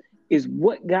point, is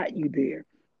what got you there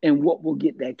and what will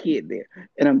get that kid there.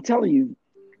 And I'm telling you,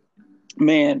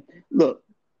 man, look,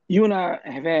 you and I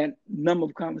have had a number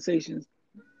of conversations,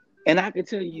 and I can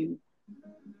tell you,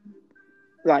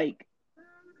 like,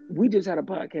 we just had a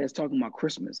podcast talking about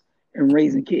Christmas and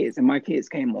raising kids, and my kids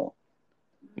came on.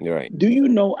 Right. Do you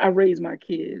know I raised my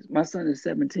kids? My son is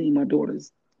 17. My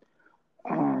daughter's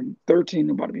 13,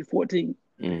 about to be 14.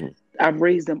 Mm-hmm. I've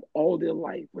raised them all their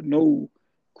life with no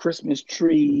Christmas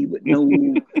tree, with no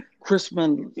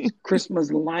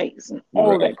Christmas lights and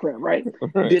all that crap, right?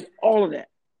 Did all of that.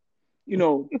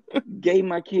 Gave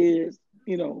my kids,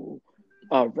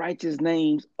 righteous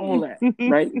names, all that,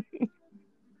 right?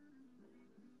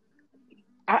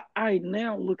 I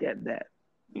now look at that.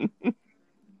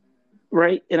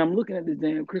 Right? And I'm looking at this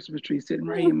damn Christmas tree sitting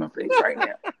right here in my face right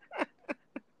now.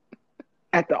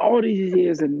 After all these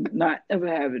years and not ever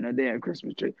having a damn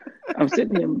Christmas tree, I'm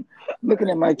sitting here looking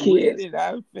at my kids. Where did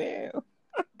I fail?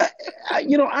 I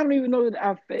don't even know that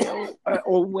I failed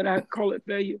or what I call it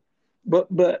failure.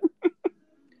 But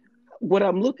what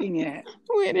I'm looking at.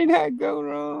 Where did I go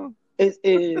wrong? Is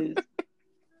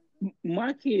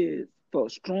my kids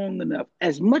felt strong enough,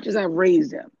 as much as I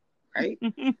raised them, right?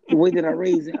 The way that I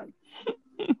raised them.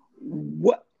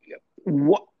 What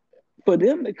for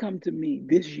them to come to me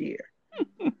this year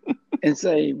and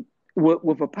say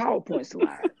with a PowerPoint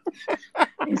slide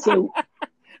and so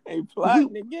they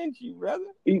plotting against you, brother.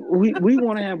 We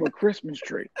want to have a Christmas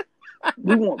tree.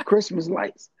 We want Christmas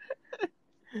lights.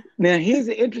 Now here's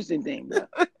the interesting thing, bro.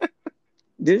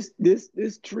 This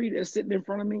tree that's sitting in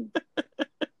front of me,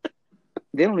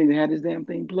 they don't even have this damn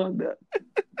thing plugged up.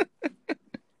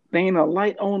 There ain't a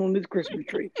light on this Christmas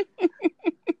tree.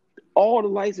 All the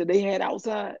lights that they had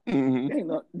outside, mm-hmm.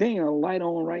 they ain't a light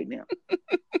on right now.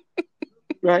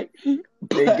 Right?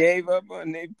 They gave up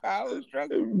on their power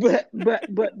struggle. But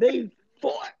they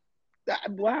fought.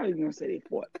 Well, I don't even gonna say they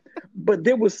fought. But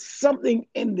there was something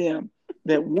in them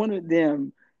that wanted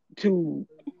them to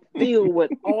feel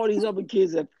what all these other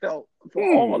kids have felt for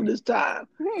all this time.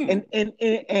 And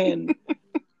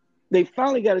they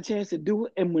finally got a chance to do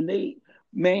it. And when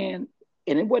and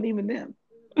it wasn't even them.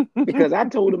 Because I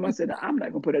told them, I said, I'm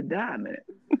not going to put a dime in it.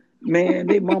 Man,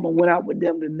 their mama went out with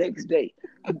them the next day.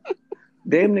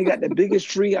 Damn, they got the biggest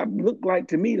tree. I looked like,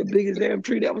 to me, the biggest damn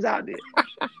tree that was out there.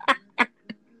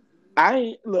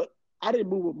 I didn't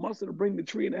move a muscle to bring the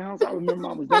tree in the house. I remember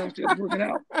I was downstairs working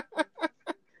out.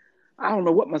 I don't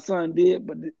know what my son did,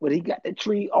 but he got the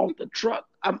tree off the truck,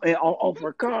 off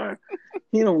her car.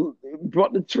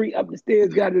 Brought the tree up the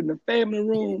stairs, got it in the family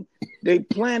room. They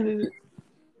planted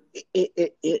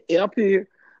it up here,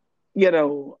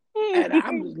 and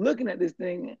I'm just looking at this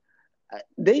thing.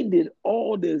 They did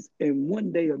all this in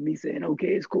one day of me saying, okay,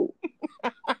 it's cool.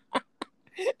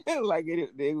 Like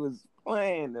they was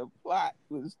playing, the plot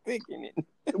was thickening.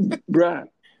 Bruh.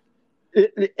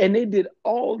 And they did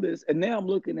all this, and now I'm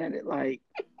looking at it like,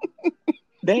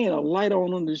 they ain't a light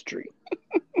on this tree.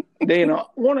 They ain't an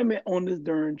ornament on this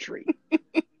darn tree.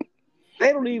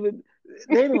 They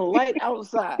don't light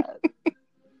outside.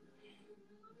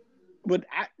 But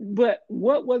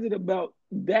what was it about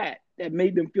that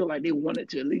made them feel like they wanted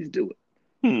to at least do it?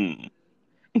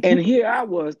 And here I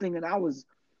was thinking I was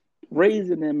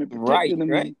raising them and protecting them.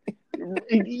 Right.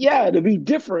 To be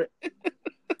different.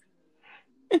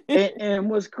 And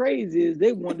what's crazy is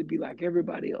they wanted to be like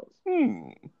everybody else.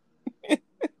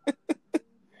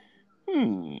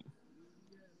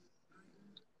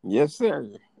 Yes, sir.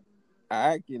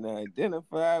 I can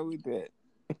identify with that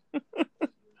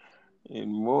in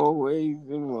more ways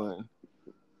than one.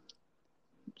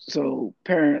 So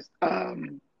parents,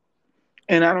 and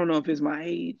I don't know if it's my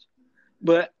age,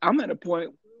 but I'm at a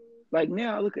point like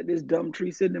now. I look at this dumb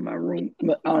tree sitting in my room,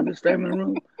 this family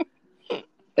room,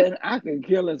 and I could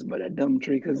care less about that dumb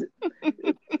tree because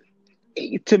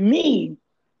to me,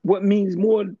 what means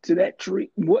more to that tree,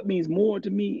 what means more to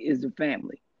me is the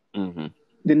family than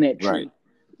that tree. Right.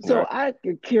 So right. I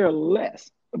could care less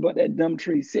about that dumb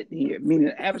tree sitting here,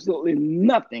 meaning absolutely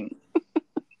nothing.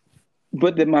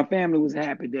 But that my family was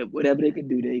happy that whatever they could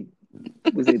do, they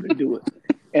was able to do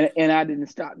it. And I didn't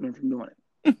stop them from doing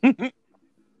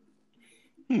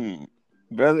it.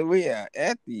 Brother, we are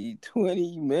at the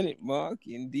 20-minute mark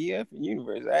in DF and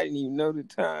Universe. I didn't even know the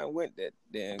time went that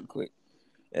damn quick.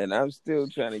 And I'm still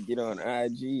trying to get on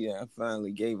IG. I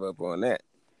finally gave up on that.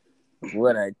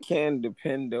 What I can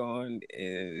depend on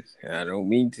is, I don't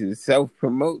mean to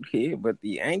self-promote here, but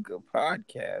the Anchor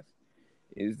podcast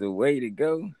is the way to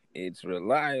go. It's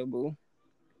reliable.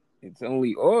 It's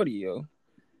only audio,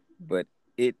 but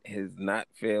it has not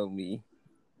failed me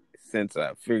since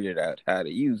I figured out how to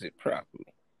use it properly.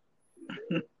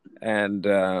 And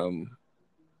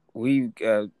we've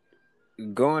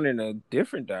gone in a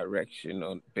different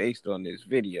direction based on this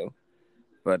video,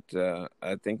 but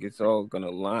I think it's all going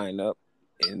to line up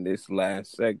in this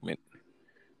last segment.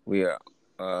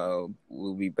 We'll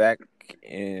be back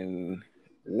in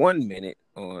 1 minute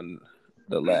on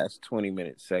the last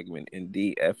 20-minute segment in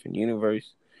DF and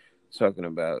Universe, talking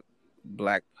about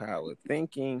Black Power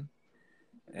thinking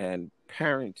and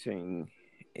parenting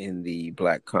in the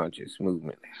Black conscious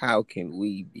movement. How can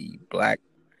we be Black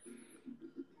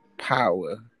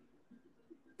Power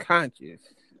conscious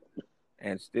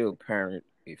and still parent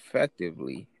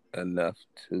effectively enough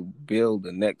to build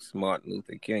the next Martin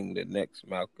Luther King, the next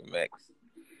Malcolm X,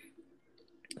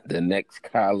 the next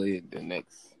Khalid, the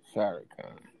next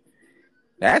Farrakhan?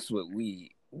 That's what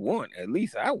we want. At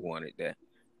least I wanted that.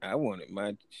 I wanted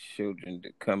my children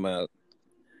to come out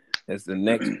as the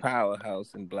next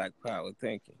powerhouse in Black Power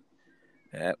thinking.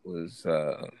 That was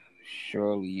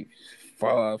surely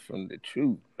far from the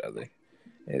truth, brother.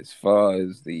 As far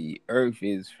as the earth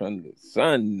is from the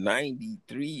sun,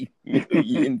 93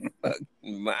 million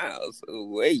fucking miles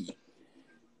away.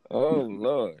 Oh,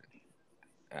 Lord.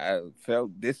 I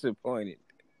felt disappointed.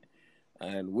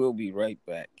 And we'll be right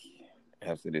back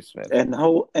after this message. And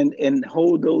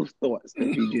hold those thoughts that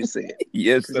you just said.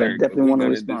 Yes, sir. I definitely want to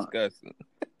respond. Discuss them.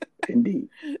 Indeed.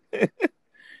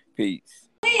 Peace.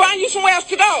 Find you somewhere else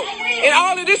to go. And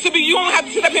all of this will be, you don't have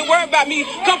to sit up and worry about me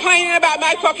complaining about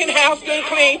my fucking house getting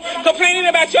clean, complaining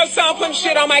about your son putting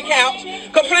shit on my couch,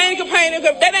 complaining.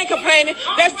 That ain't complaining.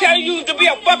 That's telling you to be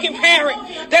a fucking parent.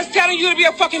 That's telling you to be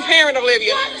a fucking parent,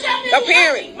 Olivia. A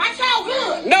parent. My child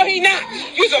good. No, he not.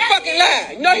 You's a fucking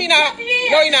lie. No, he not.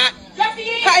 No, he not.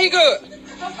 How he good?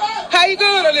 How he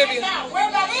good, Olivia?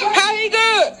 How he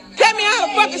good? Tell me how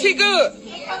the fuck is he good?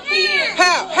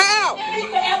 How?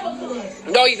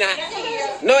 No, he's not.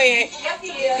 No, he ain't.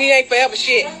 He ain't forever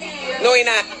shit. No, he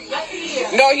not.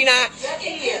 No, he not.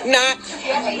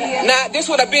 Not. This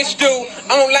what a bitch do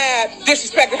on live,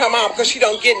 disrespecting her mom because she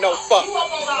don't get no fuck.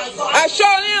 I show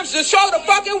them to show the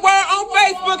fucking world on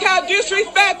Facebook how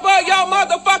disrespectful your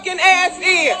motherfucking ass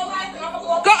is.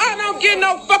 Go, I don't give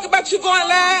no fuck about you going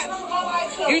live.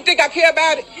 You think I care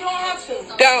about it?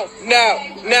 Don't. No.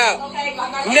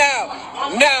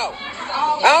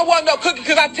 I don't want no cookie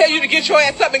because I tell you to get your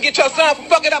ass up and get your son for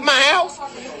fucking up my house.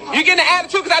 You getting an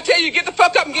attitude because I tell you to get the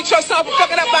fuck up and get your son for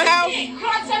fucking up my house?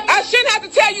 I shouldn't have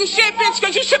to tell you shit, bitch,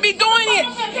 because you should be doing it.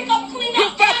 You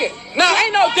fucking. No,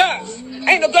 ain't no dust.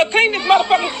 Ain't no dust. Clean this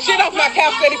motherfucking shit off my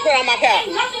couch that he put on my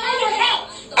couch.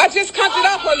 I just counted it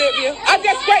up, Olivia. I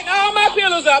just scraped all my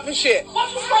pillows up and shit.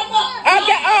 I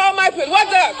got all my pillows.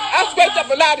 What's up? I scraped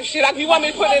up a lot of shit. You want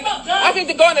me to put in? I need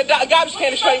to go in the garbage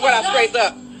can and show you what I scraped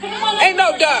up. Ain't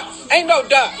no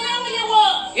dust.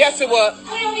 Yes, it was.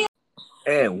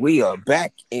 And we are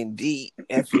back in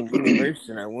DF Universe,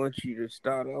 and I want you to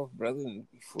start off, brother,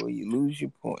 before you lose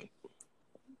your point.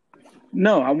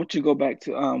 No, I want you to go back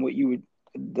to what you were.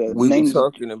 We were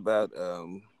talking about.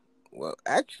 Well,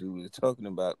 actually, we were talking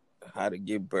about how to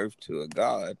give birth to a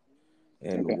God,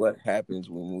 and what happens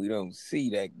when we don't see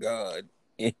that God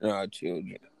in our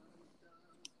children.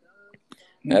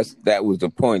 That was the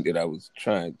point that I was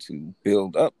trying to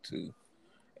build up to.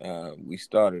 We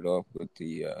started off with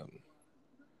the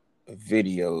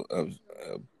video of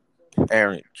a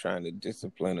parent trying to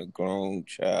discipline a grown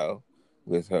child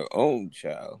with her own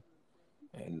child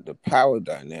and the power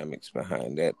dynamics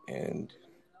behind that. And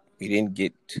we didn't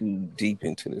get too deep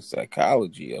into the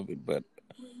psychology of it, but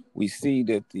we see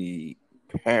that the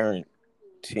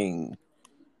parenting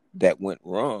that went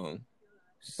wrong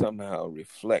somehow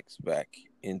reflects back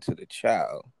into the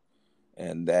child.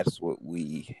 And that's what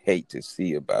we hate to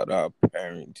see about our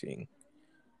parenting,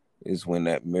 is when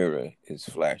that mirror is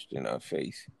flashed in our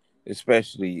face,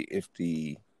 especially if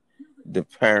the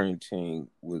parenting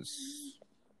was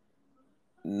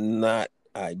not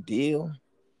ideal,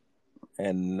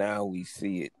 and now we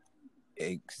see it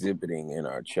exhibiting in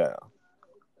our child.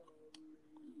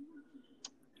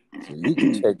 So you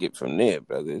can take it from there,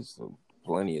 brother. There's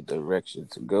plenty of direction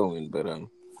to go in, but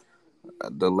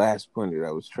the last point that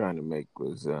I was trying to make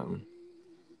was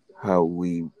how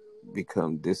we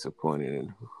become disappointed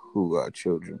in who our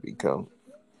children become.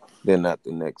 They're not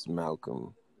the next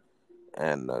Malcolm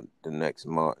and the next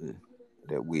Martin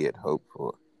that we had hoped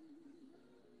for,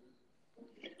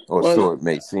 or so it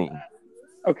may seem.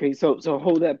 Okay, so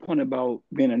hold that point about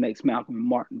being the next Malcolm and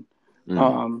Martin,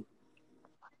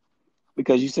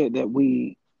 because you said that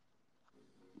we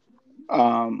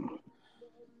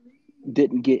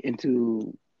didn't get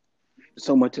into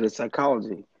so much of the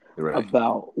psychology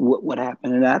about what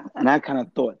happened, and I kind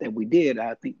of thought that we did.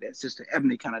 I think that Sister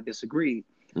Ebony kind of disagreed,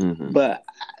 but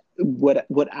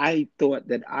what I thought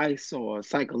that I saw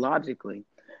psychologically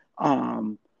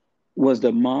was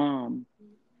the mom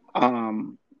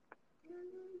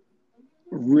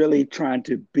really trying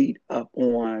to beat up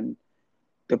on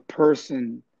the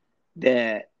person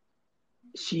that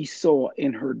she saw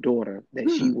in her daughter that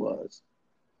she was.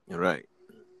 Right.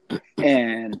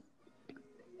 And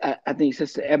I think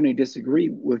Sister Ebony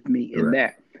disagreed with me in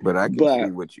that. But I can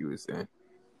see what you were saying.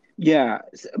 Yeah,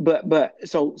 but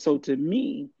so to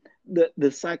me,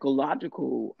 the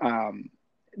psychological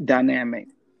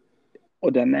dynamics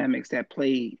that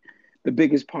played the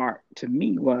biggest part to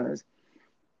me was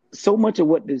so much of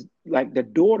what this, like the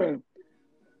daughter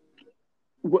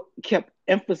kept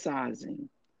emphasizing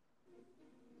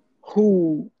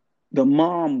who the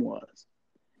mom was.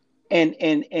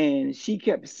 And she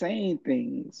kept saying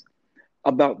things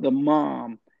about the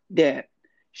mom that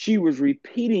she was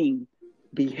repeating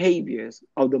behaviors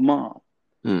of the mom.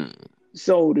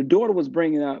 So the daughter was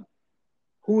bringing up,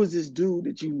 who is this dude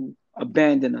that you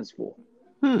abandoned us for?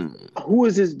 Who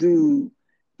is this dude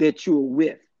that you were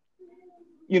with?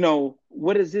 You know,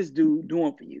 what is this dude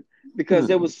doing for you? Because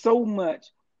there was so much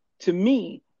to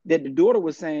me that the daughter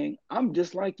was saying, I'm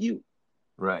just like you.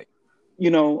 Right.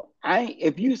 You know,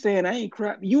 if you saying I ain't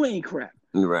crap, you ain't crap.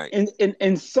 Right.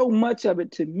 And so much of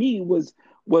it to me was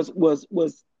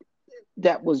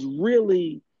that was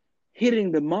really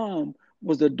hitting the mom,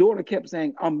 was the daughter kept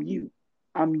saying, I'm you.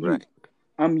 I'm you. Right.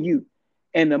 I'm you.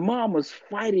 And the mom was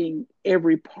fighting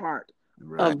every part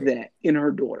of that in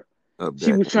her daughter.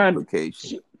 She was trying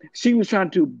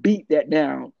to beat that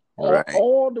down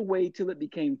all the way till it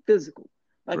became physical.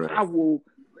 Like I will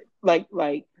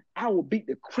beat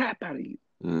the crap out of you.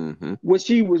 What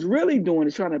she was really doing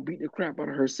is trying to beat the crap out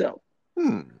of herself,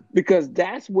 because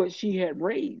that's what she had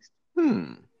raised.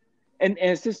 And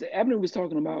Sister Ebony was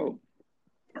talking about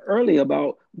earlier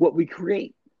about what we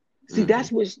create. See,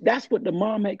 that's what the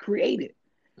mom had created.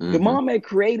 The mom had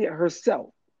created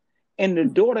herself, and the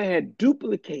daughter had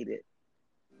duplicated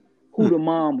who the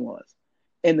mom was.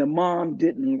 And the mom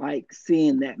didn't like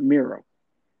seeing that mirror.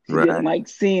 She didn't like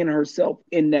seeing herself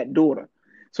in that daughter.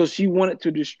 So she wanted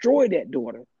to destroy that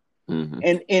daughter.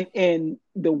 And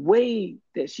the way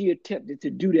that she attempted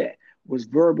to do that was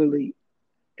verbally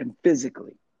and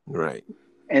physically. Right.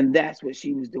 And that's what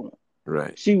she was doing.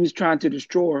 Right. She was trying to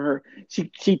destroy her.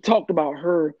 She talked about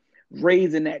her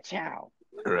raising that child.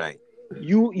 Right.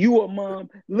 You a mom,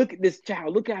 look at this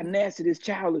child. Look how nasty this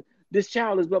child is. This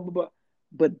child is blah, blah, blah.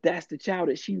 But that's the child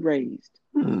that she raised.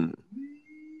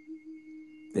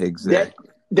 Exactly.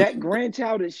 That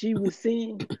grandchild that she was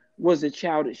seeing was a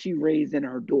child that she raised in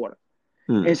her daughter.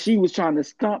 And she was trying to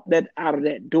stomp that out of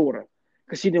that daughter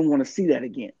because she didn't want to see that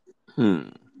again.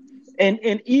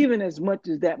 And even as much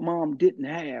as that mom didn't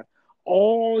have,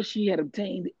 all she had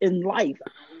obtained in life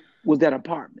was that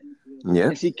apartment. Yeah.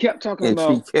 And she kept talking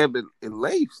about... And she kept it in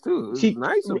Leif's too. It was a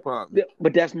nice apartment.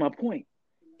 But that's my point.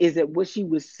 Is that what she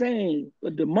was saying,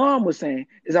 what the mom was saying,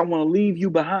 is I want to leave you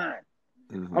behind.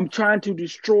 I'm trying to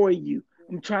destroy you.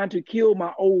 I'm trying to kill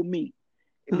my old me.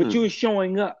 But you're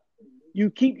showing up.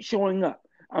 You keep showing up.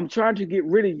 I'm trying to get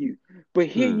rid of you. But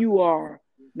here you are,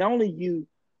 not only you,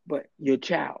 but your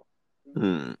child.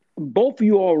 Both of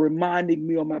you are reminding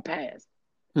me of my past.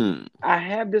 I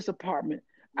have this apartment.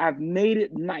 I've made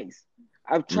it nice.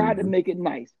 I've tried to make it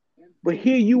nice. But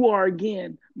here you are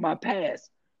again, my past,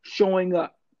 showing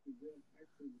up.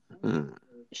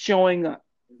 showing up.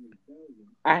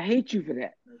 I hate you for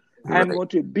that. Right. I'm going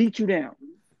to beat you down.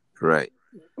 Right.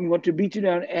 I'm going to beat you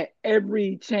down at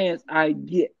every chance I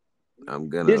get. I'm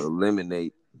going to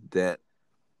eliminate that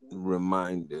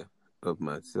reminder of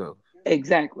myself.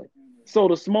 Exactly. So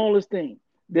the smallest thing,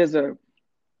 there's a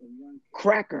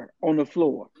cracker on the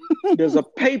floor. There's a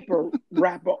paper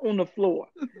wrapper on the floor.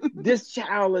 This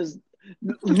child is,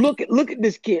 look at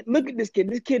this kid. Look at this kid.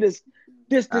 This kid is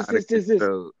this.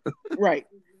 Right.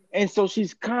 And so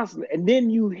she's constantly, and then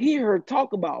you hear her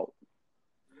talk about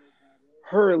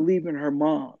her leaving her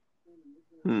mom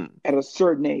at a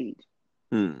certain age.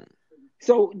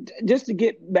 So just to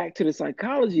get back to the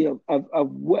psychology of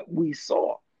what we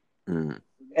saw,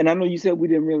 and I know you said we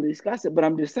didn't really discuss it, but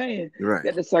I'm just saying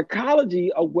that the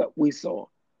psychology of what we saw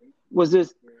was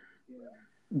this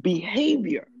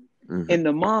behavior in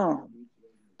the mom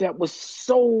that was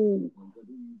so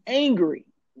angry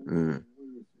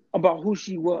about who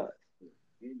she was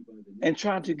and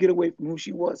trying to get away from who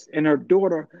she was, and her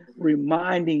daughter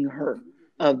reminding her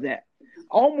of that,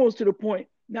 almost to the point,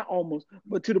 not almost,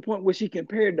 but to the point where she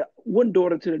compared the one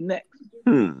daughter to the next,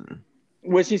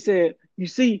 where she said, you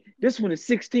see, this one is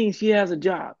 16, she has a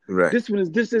job. Right. This one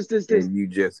is this. And you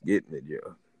just getting a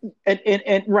job.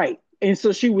 And right. And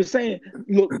so she was saying,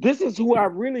 look, this is who I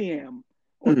really am,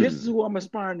 or this is who I'm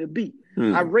aspiring to be.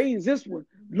 I raised this one.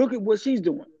 Look at what she's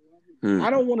doing.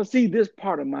 I don't want to see this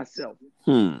part of myself.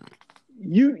 You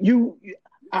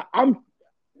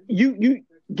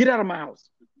get out of my house.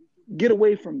 Get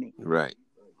away from me. Right.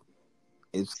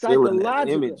 It's still that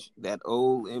image, that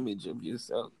old image of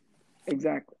yourself.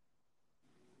 Exactly.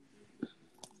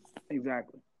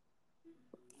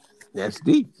 That's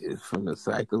deep from a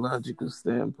psychological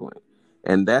standpoint.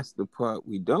 And that's the part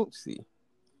we don't see.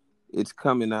 It's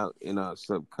coming out in our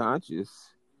subconscious,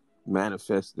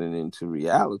 manifesting into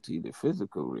reality, the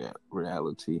physical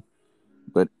reality.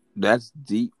 But that's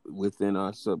deep within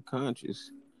our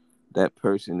subconscious, that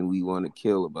person we want to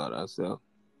kill about ourselves.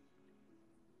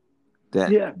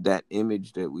 That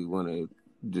image that we want to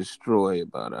destroy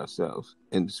about ourselves.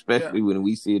 And especially when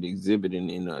we see it exhibiting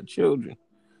in our children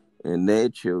and their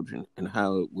children and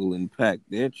how it will impact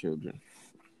their children.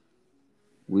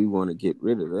 We want to get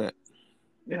rid of that.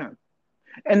 Yeah.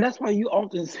 And that's why you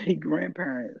often say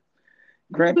grandparents,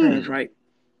 right?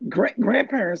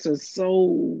 Grandparents are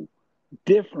so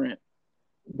different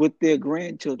with their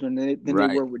grandchildren than they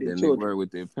were with their children. They were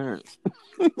with their parents.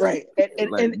 Right.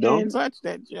 And don't touch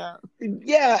that child.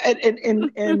 Yeah.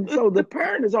 And so the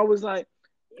parent is always like,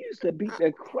 you used to beat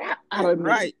the crap out of me.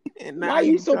 Right. And now why are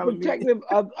you so protective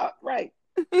of right?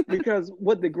 Because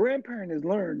what the grandparent has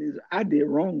learned is I did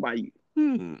wrong by you.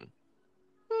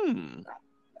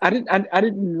 I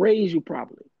didn't raise you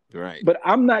properly. Right. But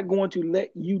I'm not going to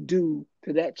let you do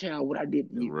to that child what I did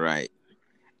to you. Right.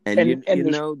 And you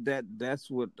know that's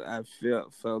what I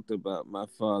felt about my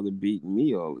father beating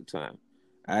me all the time.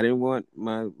 I didn't want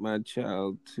my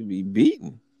child to be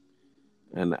beaten.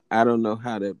 And I don't know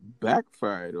how that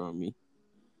backfired on me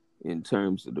in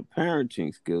terms of the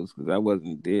parenting skills, because I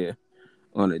wasn't there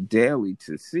on a daily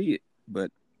to see it.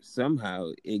 But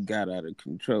somehow it got out of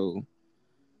control.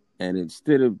 And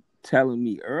instead of telling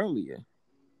me earlier,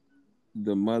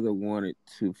 the mother wanted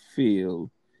to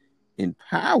feel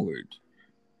empowered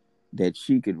that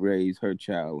she could raise her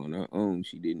child on her own.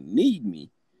 She didn't need me.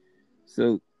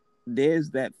 So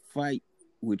there's that fight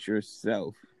with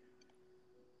yourself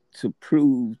to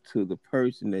prove to the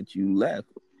person that you left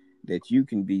that you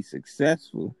can be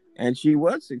successful. And she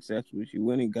was successful. She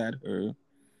went and got her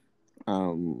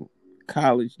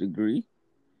college degree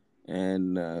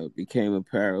and became a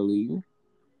paralegal,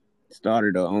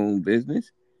 started her own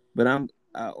business. But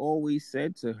I always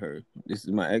said to her, this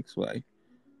is my ex-wife,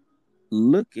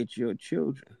 look at your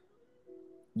children.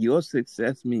 Your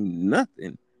success means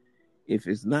nothing if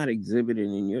it's not exhibited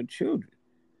in your children.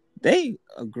 They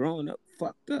are growing up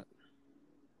fucked up.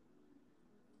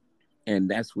 And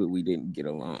that's where we didn't get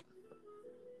along.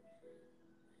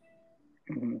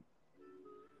 Mm-hmm.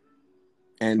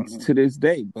 And to this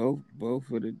day, both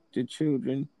of the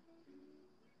children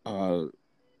are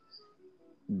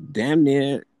damn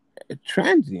near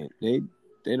transient. They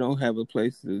don't have a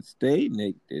place to stay.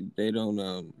 They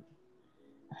don't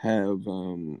have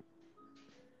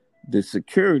the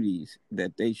securities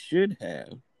that they should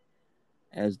have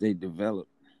as they develop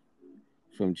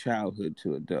from childhood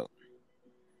to adult.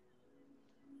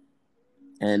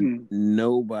 And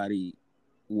nobody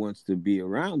wants to be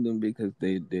around them because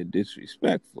they're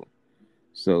disrespectful.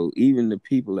 So even the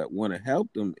people that want to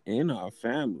help them in our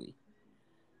family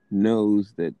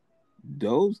knows that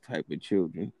those type of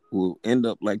children will end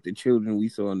up like the children we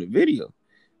saw in the video.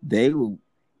 They will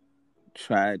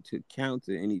try to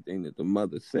counter anything that the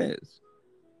mother says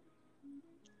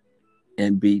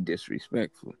and be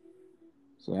disrespectful.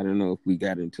 So I don't know if we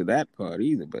got into that part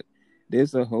either, but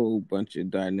there's a whole bunch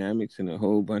of dynamics and a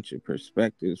whole bunch of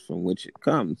perspectives from which it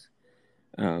comes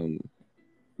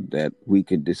that we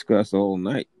could discuss all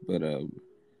night. But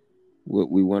what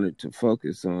we wanted to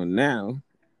focus on now,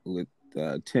 with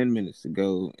 10 minutes to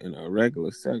go in our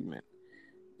regular segment,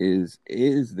 is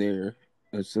there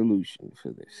a solution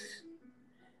for this?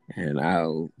 And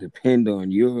I'll depend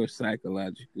on your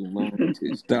psychological mind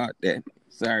to start that.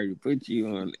 Sorry to put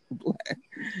you on black,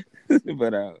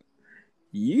 but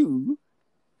you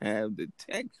have the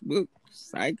textbook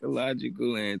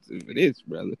psychological answer for this,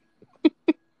 brother.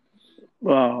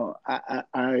 Well,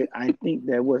 I think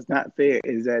that what's not fair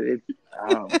is that it's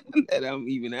that I'm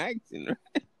even asking, right?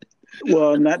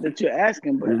 Well, not that you're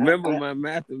asking, but remember, my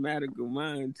mathematical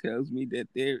mind tells me that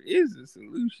there is a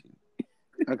solution.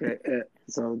 Okay,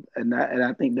 so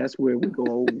I think that's where we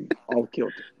go all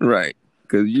kilter, right?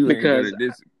 Because you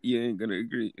ain't gonna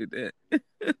agree with that.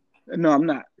 No, I'm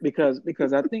not, because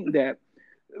I think that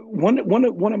one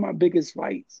of my biggest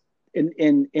fights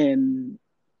in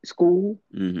school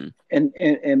mm-hmm.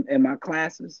 and my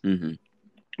classes mm-hmm.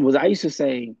 was, I used to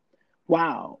say,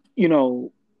 "Wow,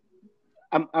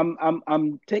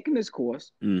 I'm taking this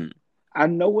course. Mm-hmm. I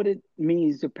know what it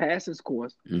means to pass this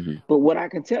course, mm-hmm. but what I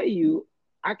can tell you,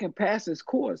 I can pass this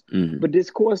course, mm-hmm. but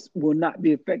this course will not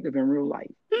be effective in real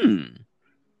life." Mm-hmm.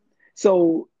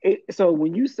 So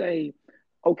when you say,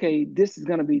 okay, this is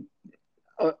going to be,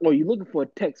 or you're looking for a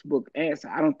textbook answer,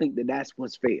 I don't think that that's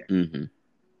what's fair. Mm-hmm.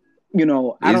 I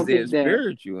don't think that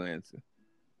spiritual answer.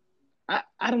 I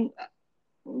don't.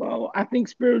 Well, I think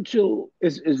spiritual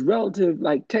is relative,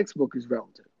 like textbook is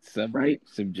relative, right?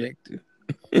 Subjective,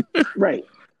 right?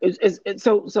 It's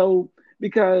so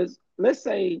because let's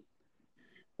say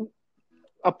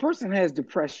a person has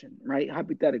depression, right?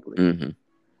 Hypothetically, mm-hmm.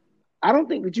 I don't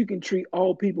think that you can treat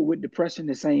all people with depression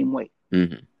the same way.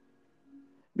 Mm-hmm.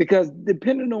 Because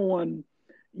depending on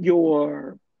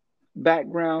your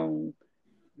background,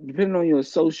 depending on your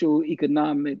social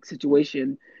economic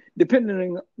situation,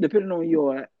 depending on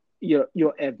your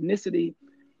ethnicity,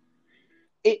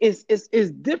 it's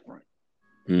different.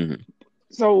 Mm-hmm.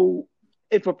 So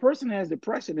if a person has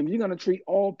depression, if you're going to treat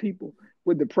all people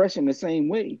with depression the same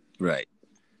way, right,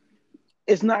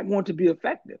 it's not going to be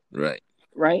effective. Right.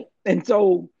 And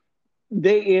so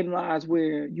therein lies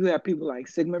where you have people like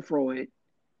Sigmund Freud,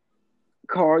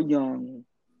 Carl Jung,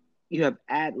 you have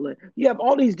Adler, you have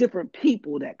all these different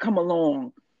people that come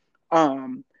along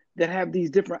that have these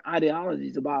different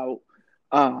ideologies about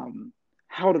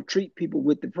how to treat people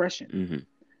with depression. Mm-hmm.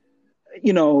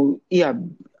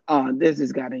 There's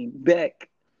this guy named Beck.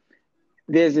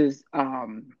 There's this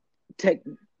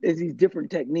there's these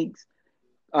different techniques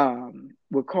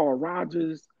with Carl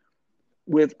Rogers,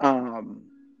 with John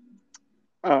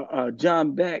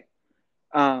Beck.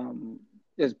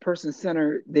 There's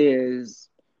person-centered, there's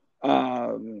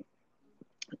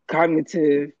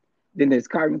cognitive, then there's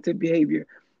cognitive behavior.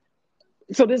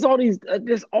 So there's all these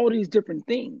different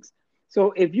things.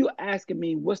 So if you're asking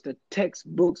me what's the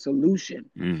textbook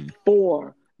solution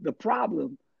for the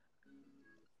problem,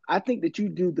 I think that you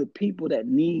do the people that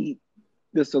need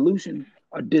the solution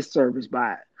a disservice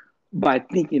by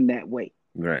thinking that way.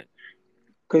 Right.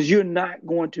 Because you're not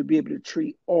going to be able to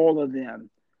treat all of them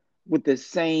with the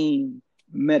same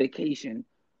medication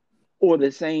or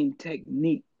the same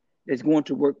technique that's going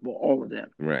to work for all of them.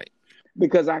 Right.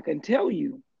 Because I can tell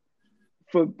you,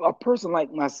 for a person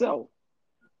like myself,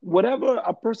 whatever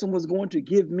a person was going to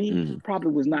give me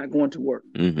probably was not going to work.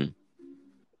 Mm-hmm.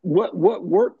 What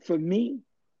worked for me,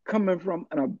 coming from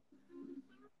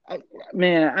I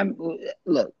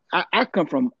come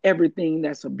from everything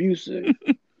that's abusive,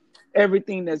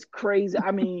 everything that's crazy.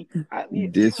 I mean,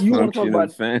 you want to talk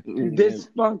about family,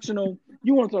 dysfunctional.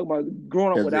 You want to talk about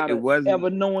growing up without ever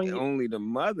knowing only the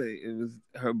mother. It was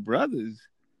her brothers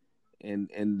and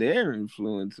their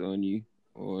influence on you,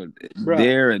 or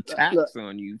their attacks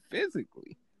on you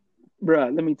physically.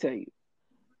 Bruh, let me tell you.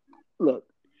 Look,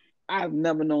 I've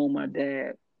never known my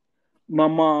dad. My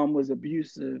mom was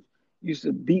abusive, used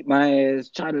to beat my ass,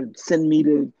 try to send me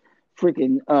to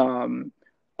freaking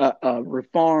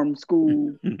reform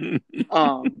school.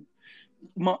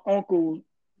 My uncle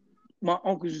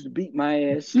used to beat my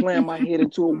ass, slam my head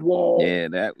into a wall. Yeah,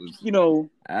 that was.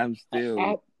 I'm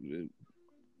still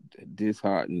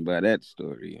disheartened by that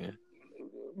story. Yeah.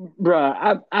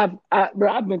 Bruh,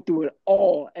 I've been through it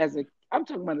all I'm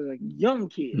talking about as a young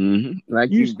kid. Mm-hmm.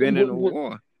 Like you've been in a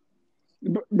war.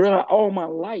 Bruh, all my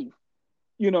life.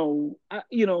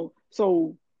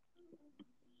 So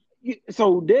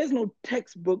So there's no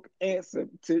textbook answer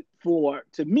to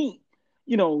me.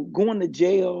 Going to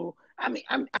jail. I mean,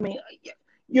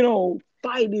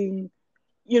 fighting.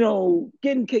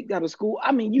 Getting kicked out of school.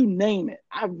 I mean, you name it.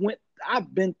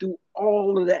 I've been through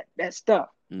all of that stuff.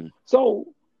 So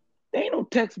there ain't no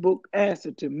textbook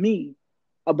answer to me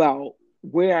about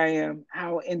where I am,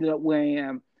 how I ended up where I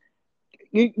am.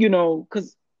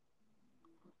 Because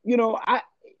I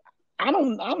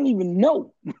don't even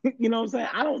know. You know what I'm saying?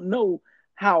 I don't know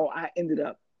how I ended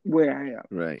up where I am.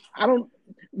 Right. I don't.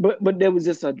 But there was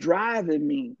just a drive in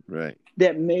me. Right.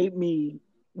 That made me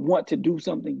want to do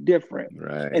something different.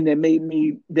 Right. And that made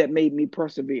me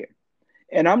persevere.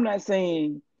 And I'm not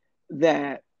saying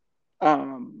that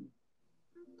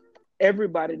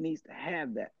everybody needs to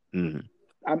have that.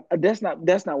 That's not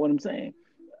what I'm saying.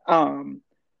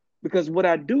 Because what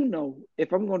I do know,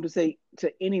 if I'm going to say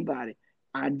to anybody,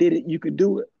 I did it, you could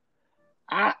do it.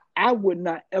 I would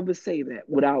not ever say that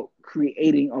without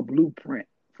creating a blueprint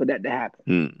for that to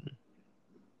happen.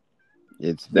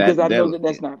 It's that because I know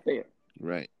that's not fair.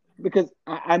 Right. Because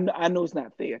I know it's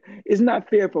not fair. It's not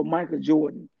fair for Michael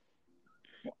Jordan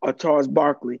or Charles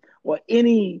Barkley or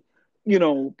any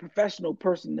professional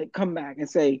person that come back and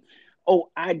say,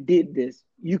 "Oh, I did this.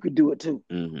 You could do it too."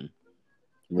 Right.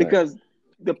 Because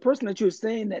the person that you're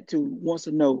saying that to wants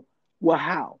to know, well,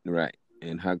 how? Right.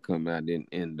 And how come I didn't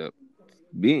end up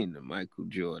being the Michael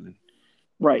Jordan?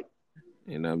 Right.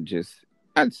 And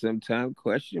I'd sometimes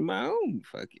question my own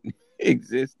fucking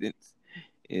existence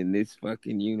in this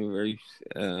fucking universe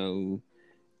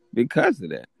because of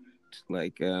that. It's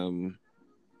like,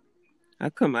 how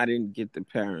come I didn't get the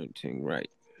parenting right?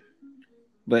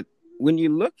 But when you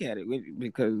look at it,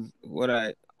 because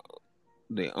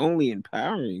the only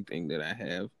empowering thing that I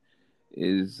have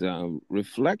is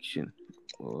reflection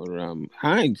or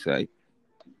hindsight.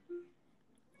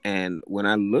 And when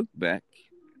I look back,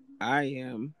 I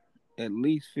am at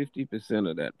least 50%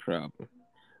 of that problem,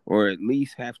 or at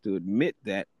least have to admit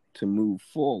that to move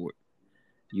forward.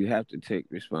 You have to take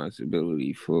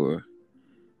responsibility for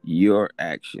your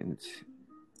actions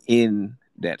in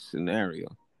that scenario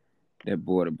that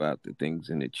brought about the things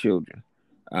in the children.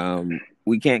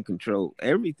 We can't control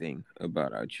everything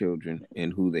about our children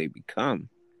and who they become,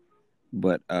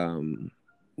 but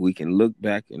we can look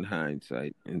back in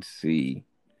hindsight and see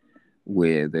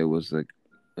where there was a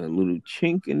little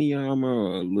chink in the armor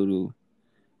or a little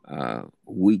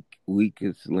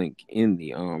weakest link in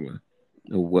the armor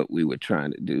of what we were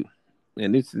trying to do.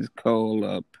 And this is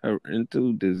called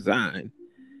parental design.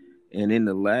 And in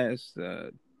the last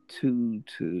 2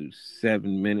 to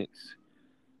 7 minutes,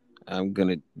 I'm going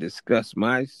to discuss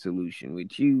my solution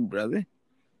with you, brother.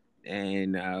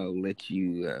 And I'll let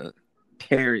you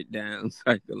tear it down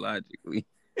psychologically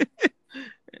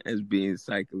as being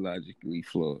psychologically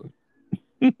flawed.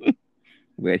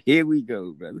 But here we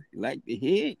go, brother. You like to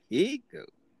hear it? Here it goes.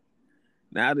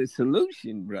 Now the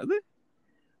solution, brother,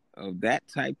 of that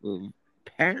type of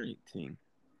parenting,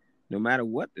 no matter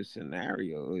what the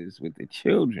scenario is with the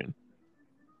children,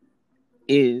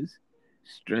 is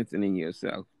strengthening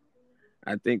yourself.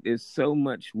 I think there's so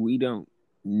much we don't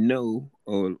know,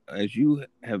 or as you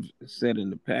have said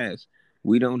in the past,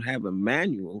 we don't have a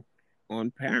manual on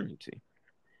parenting.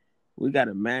 We got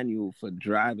a manual for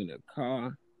driving a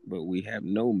car, but we have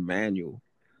no manual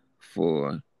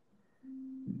for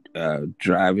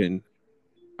driving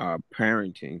our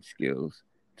parenting skills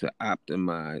to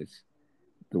optimize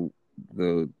the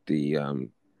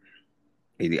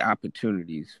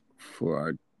opportunities for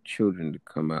our children to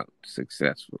come out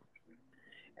successful.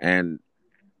 And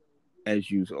as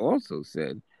you also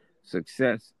said,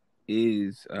 success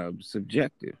is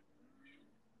subjective.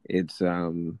 It's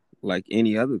like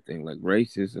any other thing, like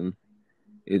racism.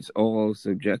 It's all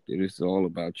subjective. It's all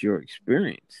about your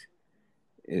experience.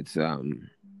 It's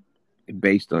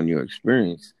based on your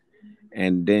experience.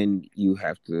 And then you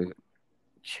have to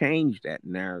change that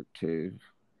narrative,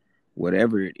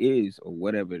 whatever it is, or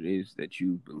whatever it is that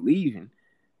you believe in,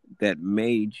 that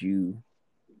made you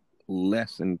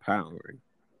less empowering.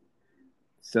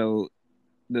 So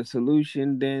the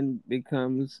solution then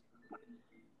becomes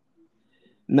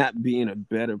not being a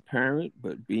better parent,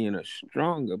 but being a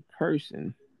stronger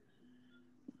person.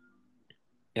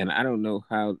 And I don't know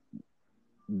how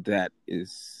that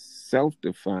is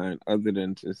self-defined other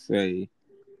than to say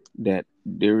that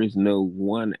there is no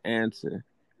one answer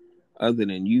other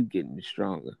than you getting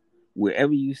stronger.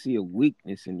 Wherever you see a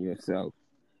weakness in yourself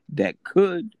that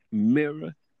could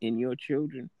mirror in your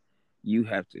children, you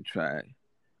have to try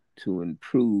to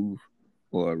improve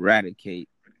or eradicate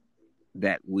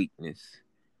that weakness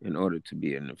in order to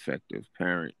be an effective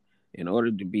parent in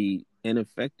order to be an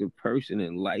effective person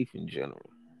in life in general.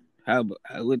 I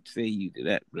would say you to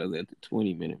that, brother, at the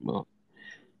 20-minute mark.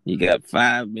 You got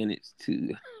 5 minutes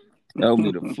to tell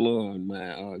me the flaw in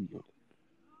my argument.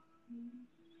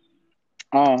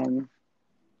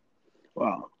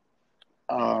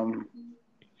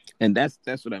 And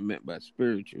that's what I meant by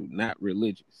spiritual, not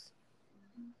religious.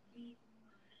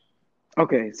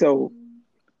 Okay, so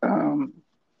I'm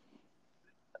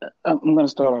going to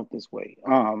start off this way,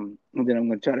 and then I'm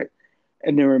going to try to,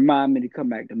 and then remind me to come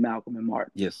back to Malcolm and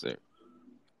Martin. Yes, sir.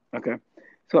 Okay,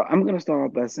 so I'm going to start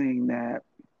off by saying that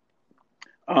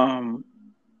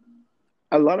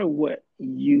a lot of what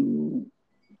you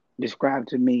described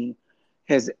to me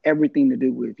has everything to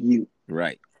do with you.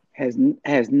 Right. Has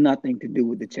nothing to do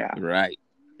with the child. Right.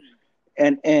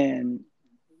 And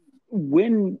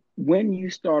when you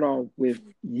start off with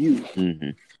you, mm-hmm.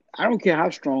 I don't care how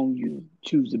strong you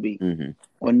choose to be mm-hmm.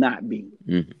 or not be.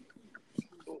 Mm-hmm.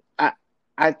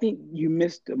 I think you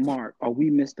missed the mark, or we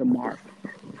missed the mark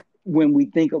when we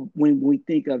think of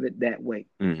it that way,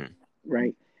 mm-hmm.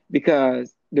 right?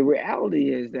 Because the reality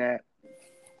is that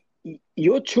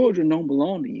your children don't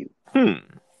belong to you.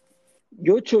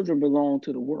 Your children belong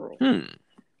to the world.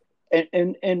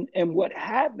 And what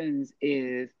happens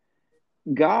is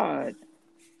God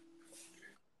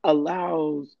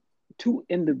allows two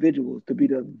individuals to be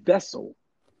the vessel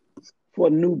for a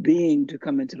new being to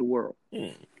come into the world.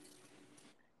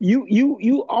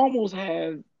 You almost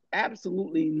have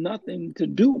absolutely nothing to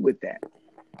do with that.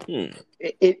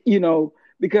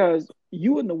 Because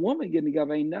you and the woman getting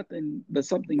together ain't nothing but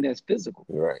something that's physical.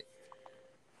 Right.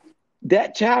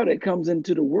 That child that comes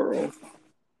into the world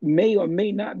may or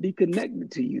may not be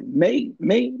connected to you. Maybe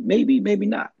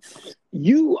not.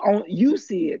 You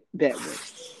see it that way.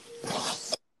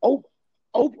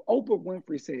 Oprah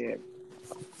Winfrey said,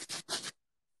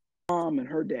 mom and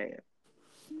her dad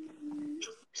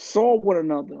saw one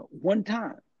another one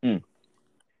time,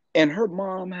 and her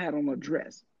mom had on a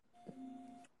dress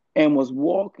and was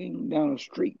walking down a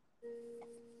street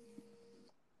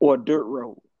or a dirt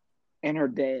road, and her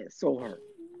dad saw her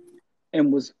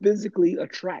and was physically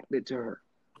attracted to her,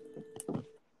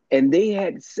 and they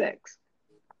had sex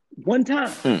one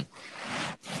time,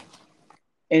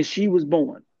 and she was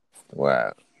born.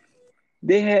 Wow.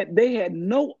 They had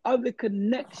no other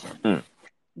connection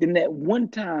than that one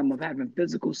time of having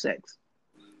physical sex.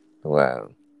 Wow.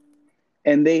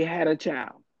 And they had a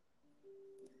child.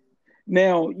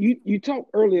 Now, you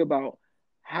talked earlier about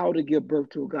how to give birth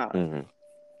to a God. Mm-hmm.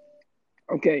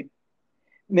 Okay.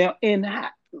 Now, in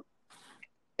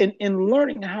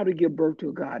learning how to give birth to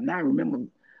a God, and I remember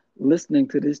listening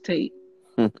to this tape,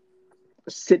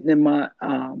 sitting in my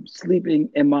sleeping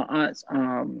in my aunt's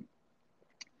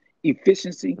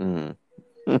efficiency,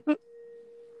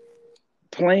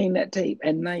 playing that tape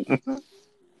at night,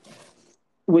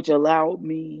 which allowed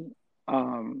me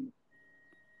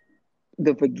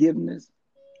the forgiveness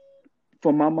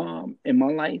for my mom in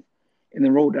my life and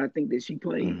the role that I think that she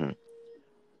played. Mm-hmm.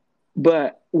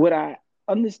 But what I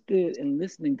understood in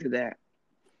listening to that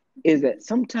is that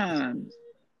sometimes,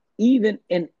 even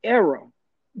in error,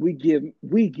 we give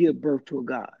birth to a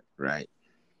God. Right.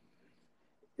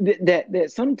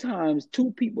 That sometimes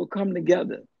two people come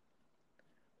together,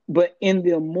 but in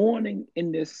their mourning,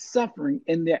 in their suffering,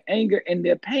 in their anger, in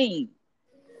their pain,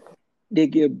 they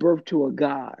give birth to a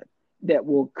God that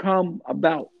will come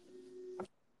about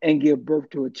and give birth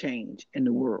to a change in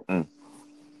the world.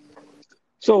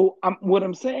 So what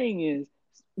I'm saying is,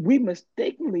 we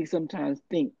mistakenly sometimes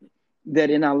think that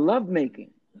in our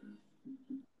lovemaking,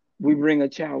 we bring a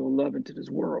child of love into this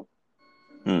world.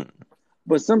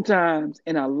 But sometimes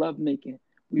in our lovemaking,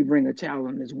 we bring a child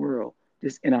in this world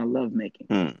just in our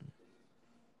lovemaking.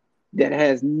 That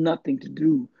has nothing to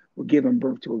do with giving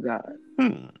birth to a God.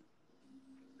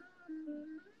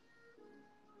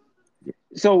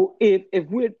 So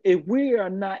if we are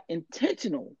not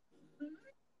intentional,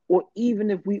 or even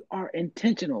if we are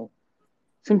intentional,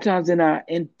 sometimes in our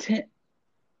intent,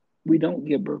 we don't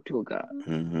give birth to a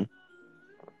God.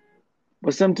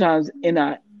 But sometimes in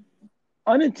our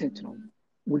unintentional,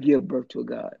 we give birth to a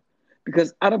God.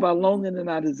 Because out of our longing and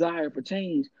our desire for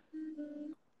change,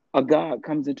 a God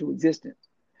comes into existence.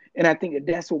 And I think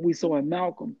that's what we saw in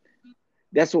Malcolm.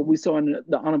 That's what we saw in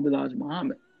the Honorable Elijah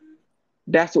Muhammad.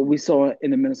 That's what we saw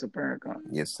in the Minister Farrakhan.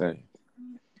 Yes, sir.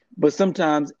 But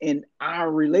sometimes in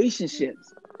our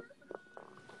relationships,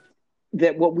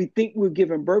 that what we think we're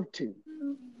giving birth to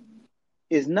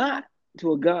is not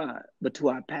to a God, but to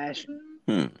our passion.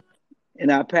 And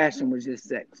our passion was just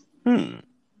sex. And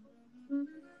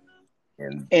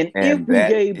if we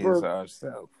gave birth,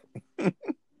 ourselves.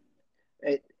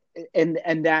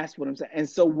 and that's what I'm saying. And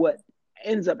so what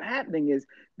ends up happening is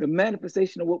the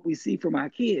manifestation of what we see from our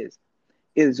kids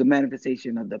is a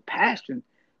manifestation of the passion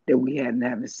that we had in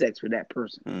having sex with that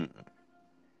person. Mm.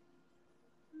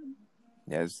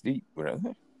 That's deep,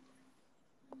 brother.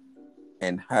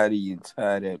 And how do you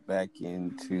tie that back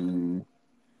into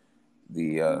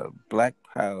the Black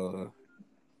Power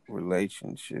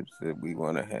relationships that we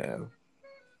want to have?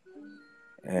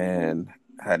 And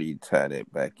how do you tie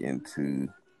that back into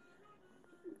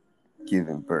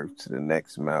giving birth to the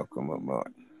next Malcolm or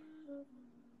Martin?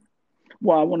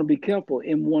 Well, I want to be careful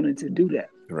in wanting to do that.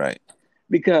 Right.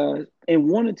 Because in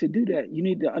wanting to do that, you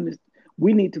need to understand,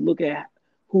 we need to look at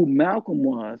who Malcolm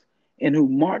was and who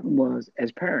Martin was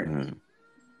as parents. Mm.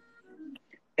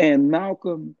 And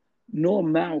Malcolm,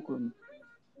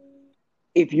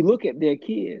 if you look at their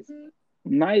kids,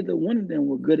 neither one of them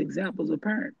were good examples of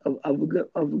parent of a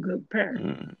good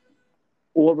parent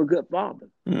or of a good father.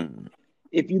 Mm.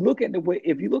 If you look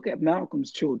at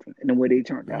Malcolm's children and the way they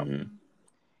turned out,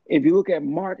 if you look at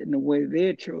Martin and the way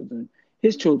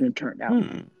his children turned out,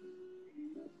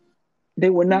 they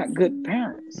were not good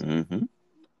parents. Mm-hmm.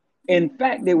 In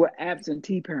fact, they were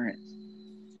absentee parents.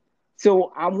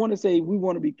 So I want to say we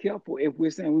want to be careful if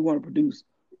we're saying we want to produce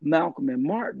Malcolm and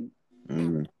Martin,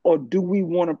 or do we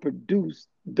want to produce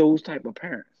those type of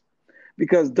parents?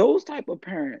 Because those type of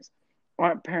parents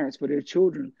aren't parents for their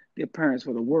children, they're parents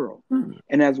for the world.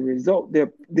 And as a result,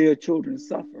 their children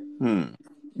suffer.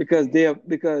 Because their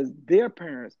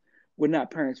parents were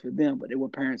not parents for them, but they were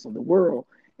parents of the world.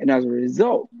 And as a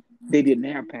result, they didn't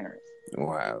have parents.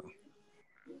 Wow.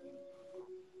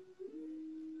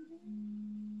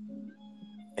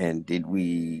 And did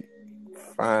we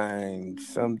find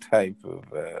some type of,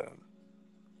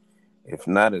 if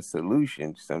not a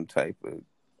solution, some type of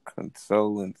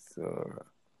consolence or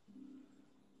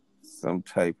some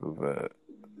type of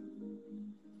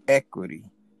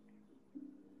equity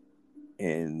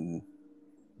in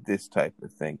this type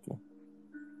of thinking?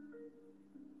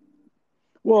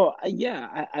 Well,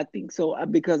 yeah, I think so,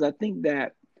 because I think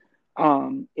that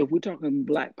if we're talking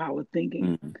Black Power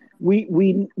thinking,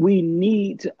 we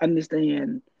need to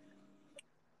understand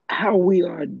how we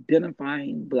are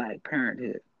identifying Black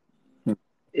parenthood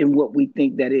and what we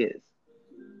think that is.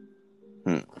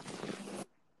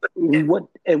 What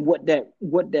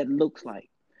that looks like.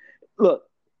 Look,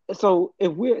 so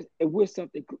if we're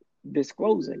something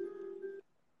disclosing,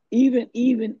 even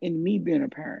in me being a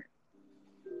parent,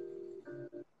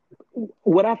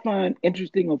 what I find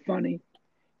interesting or funny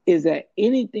is that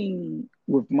anything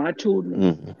with my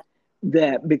children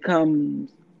that becomes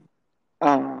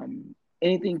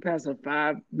anything past a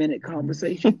 5-minute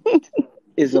conversation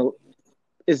is a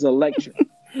lecture.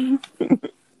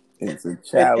 It's a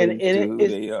challenge to who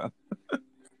they are.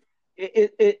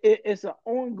 It's an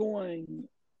ongoing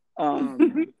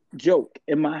joke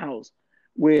in my house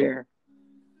where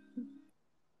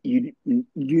you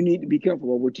need to be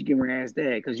careful of what you give your ass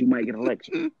dad because you might get a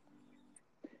lecture.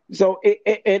 So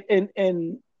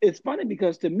and it's funny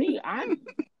because to me, I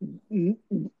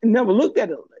never looked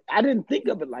at it. I didn't think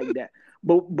of it like that.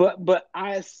 But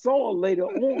I saw later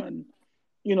on,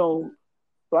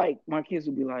 like my kids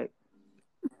would be like,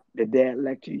 "Did dad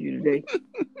lecture you today?"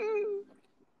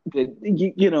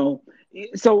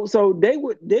 So they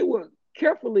would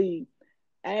carefully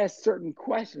ask certain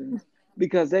questions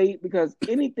because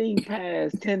anything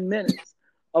past 10 minutes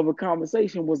of a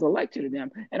conversation was a lecture to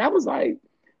them. And I was like,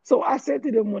 so I said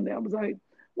to them one day, I was like,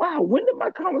 wow, when did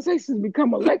my conversations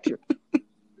become a lecture?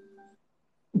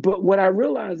 But what I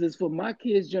realized is for my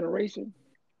kids' generation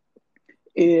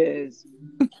is,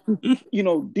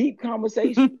 deep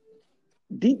conversation,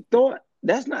 deep thought,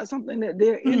 that's not something that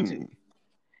they're into.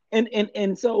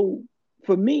 And so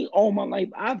for me, all my life,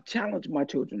 I've challenged my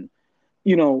children,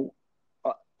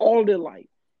 all their life.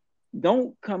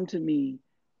 Don't come to me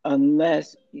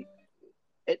unless,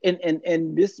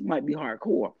 and this might be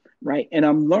hardcore, right? And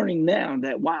I'm learning now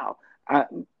that, wow,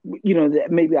 that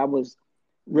maybe I was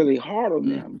really hard on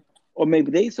them, or maybe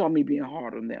they saw me being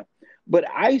hard on them. But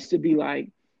I used to be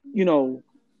like,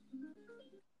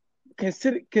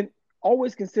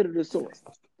 always consider the source.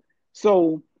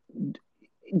 So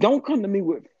don't come to me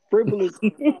with frivolous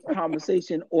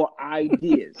conversation or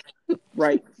ideas,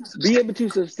 right? Be able to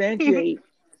substantiate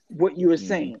what you are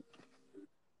saying.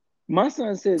 My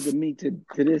son says to me to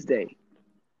this day,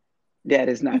 "Dad,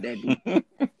 it's not that deep."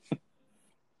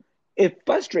 It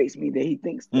frustrates me that he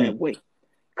thinks that way,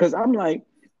 because I'm like,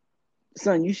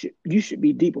 son, you should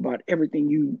be deep about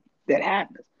everything that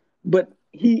happens. But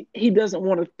he doesn't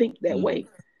want to think that way,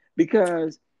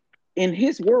 because in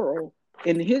his world,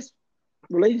 in his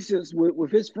relationships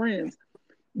with his friends,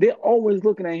 they're always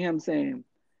looking at him saying,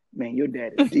 "Man, your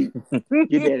dad is deep.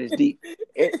 Your dad is deep."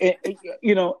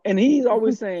 And he's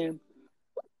always saying,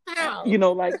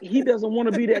 like he doesn't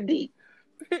want to be that deep.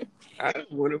 I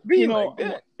don't want to be like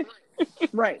that.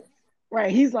 Right.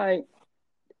 He's like,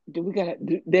 Dad,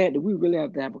 do we really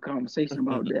have to have a conversation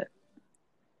about that?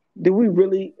 Do we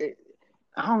really?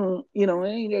 I don't, it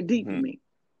ain't that deep for me.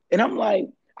 And I'm like,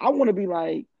 I want to be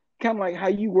like, kind of like how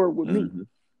you were with me.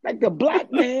 Like the black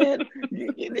man,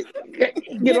 that's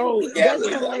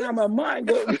kind of like how my mind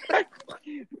goes.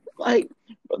 Like,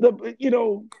 the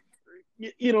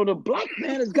black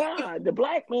man is God. The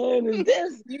black man is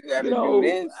this. You gotta do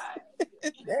this.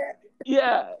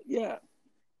 Yeah.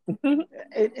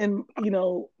 and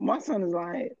my son is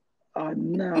like,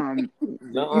 no,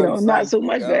 not so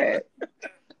much that.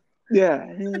 Yeah,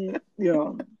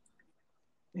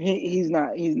 he's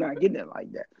not getting it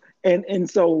like that. And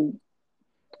so,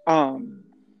 I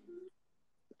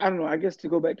don't know. I guess to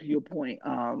go back to your point,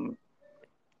 I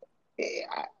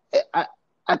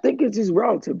think it's just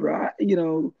relative, bro.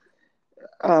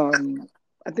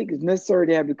 I think it's necessary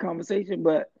to have the conversation,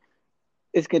 but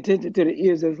it's contingent to the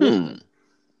ears that's listening.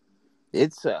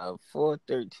 It's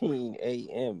 4:13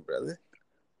 a.m., brother,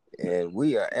 and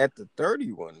we are at the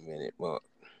 31-minute mark.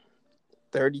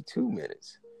 32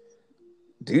 minutes.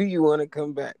 Do you want to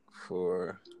come back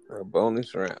for a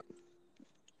bonus round?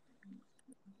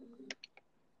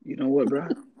 You know what, bro?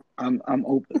 I'm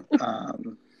open.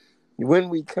 When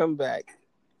we come back,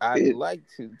 I'd like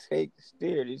to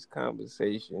steer this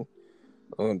conversation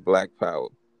on Black Power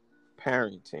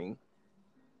parenting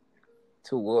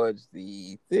towards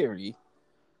the theory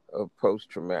of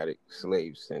post-traumatic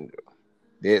slave syndrome.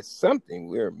 There's something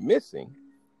we're missing,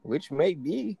 which may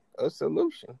be a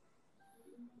solution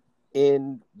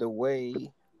in the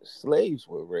way slaves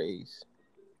were raised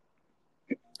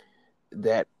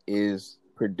that is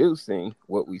producing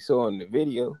what we saw in the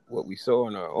video, what we saw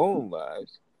in our own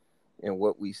lives, and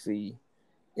what we see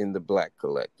in the Black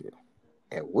collective.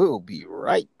 And we'll be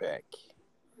right back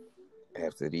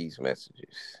after these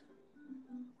messages.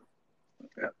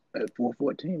 At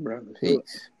 4:14, brother.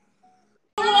 Peace.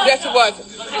 Yes, it wasn't.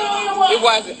 It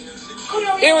wasn't.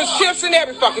 It was chips and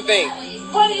every fucking thing.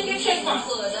 Where did you get chips from?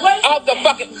 Off the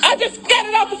fucking... I just got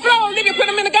it off the floor and nigga put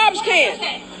them in the garbage can.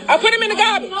 Okay. I put them in the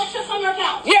garbage. No chips on your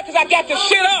couch. Yeah, because I got the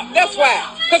shit up. That's why.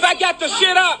 Because I got the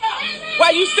shit up.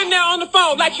 While you sitting there on the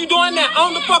phone like you doing now.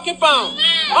 On the fucking phone.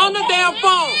 On the damn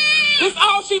phone. This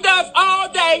all she does all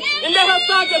day and let her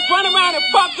son just run around and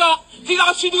fuck up.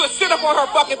 All she do is sit up on her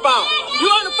fucking phone. You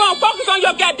on the phone, focus on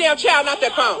your goddamn child, not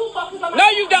that phone. No,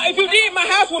 you don't. If you did, my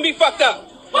house wouldn't be fucked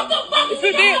up. What the fuck? If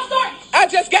you did, I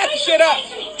just got the shit up.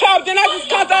 Told, then I just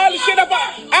counted all the shit up.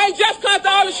 I ain't just counted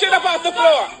all the shit up off the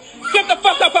floor. Sit the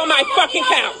fuck up on my fucking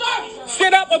couch.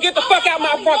 Sit up or get the fuck out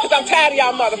my front, because I'm tired of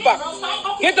y'all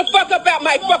motherfuckers. Get the fuck up out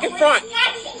my fucking front.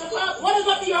 What is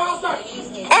up to your own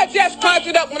story? I just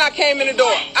counted up when I came in the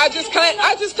door. I just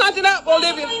counted up,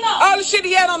 Olivia. All the shit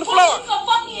he had on the floor.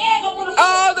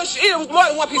 All the shit. It was more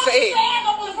than one piece of egg.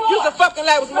 You was a fucking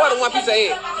lie. It was more than one piece of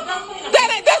egg.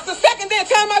 That's the second damn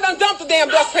time I done dumped the damn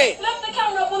dustpan.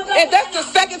 And that's the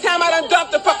second time I done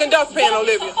dumped the fucking dustpan,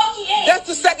 Olivia. That's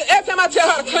the second. Every time I tell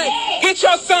her to clean, get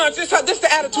your son. This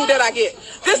the attitude that I get.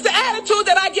 This the attitude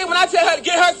that I get when I tell her to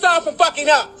get her son from fucking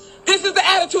up. This is the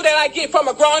attitude that I get from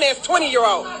a grown-ass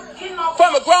 20-year-old.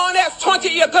 From a grown-ass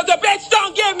 20-year-old. Because the bitch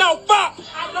don't give no fuck.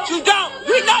 You don't.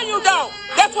 We know you don't.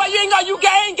 That's why you ain't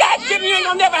got shit and you ain't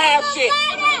gonna never have shit.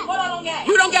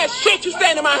 You don't got shit, you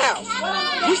stand in my house.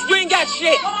 You ain't got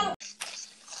shit.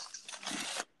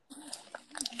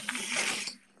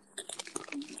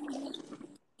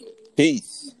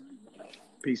 Peace.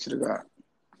 Peace to God.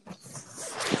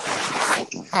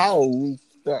 How are we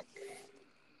stuck?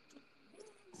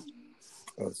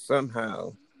 Or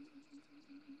somehow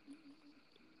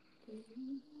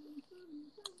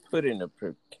put in a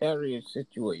precarious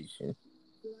situation,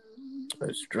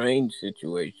 a strange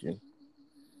situation,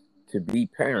 to be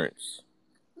parents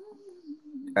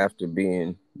after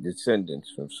being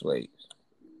descendants from slaves.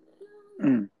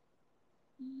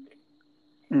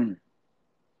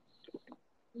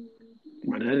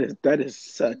 But that is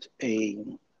such a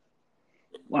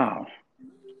wow.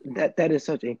 That is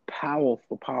such a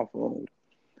powerful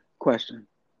question.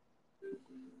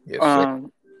 Yes,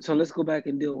 so let's go back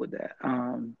and deal with that.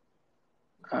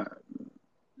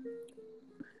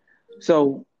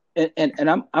 So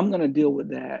I'm going to deal with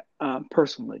that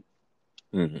personally.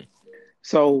 Mm-hmm.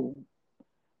 So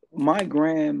my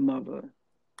grandmother,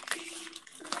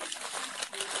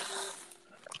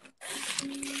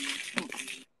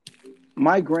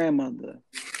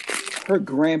 her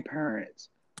grandparents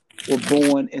were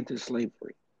born into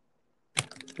slavery.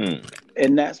 Hmm.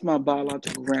 And that's my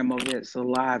biological grandmother that's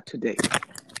alive today.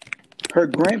 Her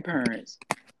grandparents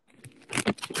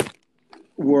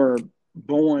were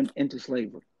born into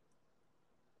slavery.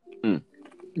 Hmm.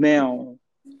 Now,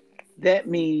 that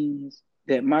means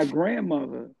that my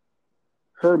grandmother,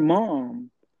 her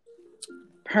mom,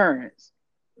 parents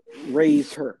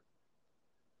raised her.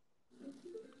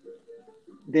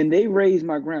 Then they raised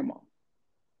my grandma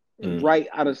right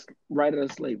out of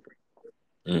slavery.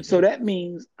 Mm-hmm. So that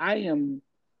means I am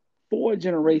 4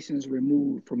 generations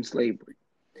removed from slavery.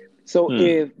 So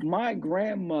if my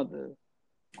grandmother,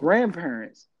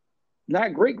 grandparents,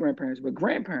 not great grandparents, but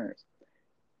grandparents,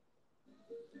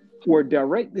 were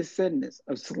direct descendants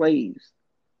of slaves,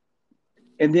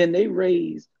 and then they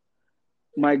raised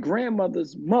my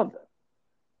grandmother's mother,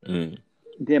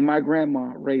 then my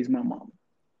grandma raised my mom.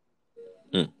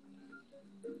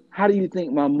 How do you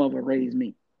think my mother raised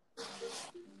me?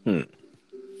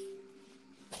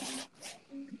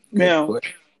 Now,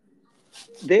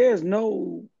 there's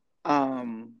no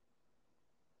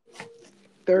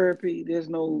therapy, there's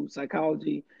no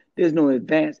psychology, there's no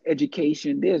advanced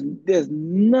education, there's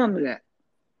none of that.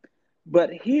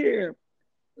 But here,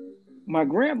 my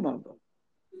grandmother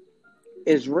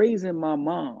is raising my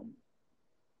mom,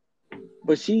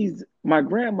 but my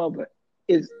grandmother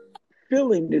is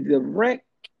feeling the direct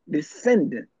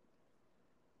descendant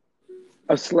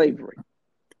of slavery.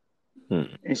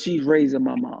 And she's raising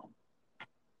my mom.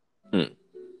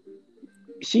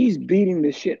 She's beating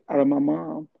the shit out of my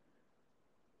mom,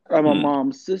 out of my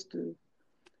mom's sister,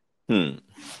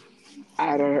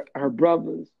 out of her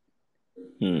brothers.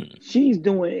 She's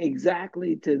doing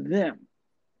exactly to them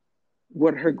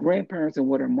what her grandparents and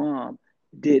what her mom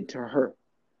did to her.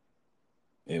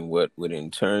 And what would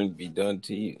in turn be done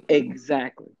to you.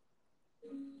 Exactly.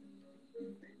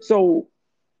 So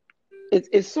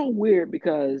it's so weird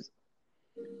because,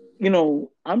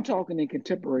 I'm talking in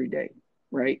contemporary day,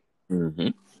 right? Mm-hmm.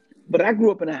 But I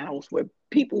grew up in a house where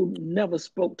people never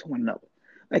spoke to one another.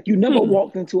 Like you never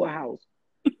walked into a house.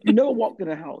 You never walked in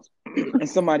a house and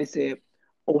somebody said,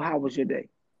 "Oh, how was your day?"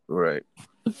 Right.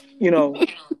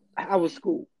 How was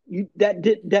school? That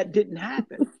didn't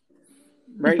happen.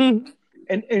 Right?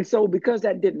 And so because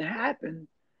that didn't happen,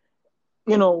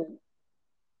 and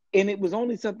it was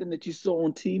only something that you saw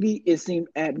on TV, it seemed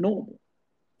abnormal.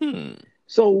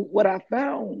 So what I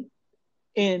found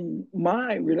in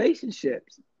my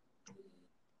relationships,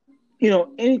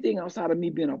 anything outside of me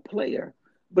being a player,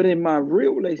 but in my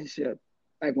real relationship,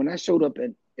 like when I showed up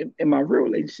in my real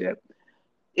relationship,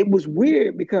 it was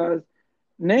weird because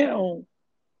now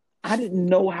I didn't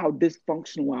know how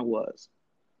dysfunctional I was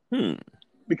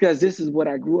because this is what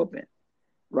I grew up in,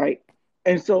 right?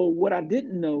 And so what I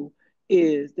didn't know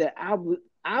is that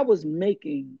I was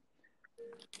making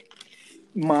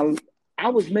my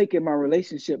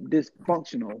relationship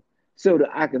dysfunctional so that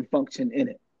I can function in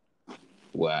it.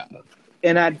 Wow.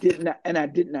 And I did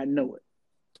not know it.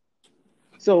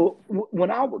 So when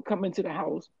I would come into the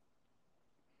house,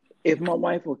 if my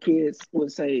wife or kids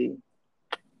would say,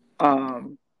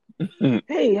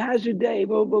 "Hey, how's your day?"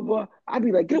 Blah, blah, blah. I'd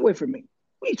be like, "Get away from me.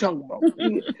 What are you talking about?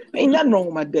 Ain't nothing wrong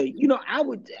with my day." I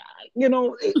would,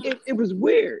 it was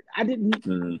weird. I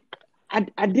didn't,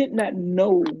 I did not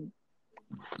know.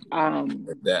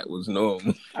 That was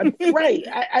normal. Right.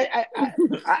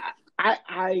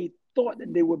 I thought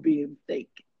that they were being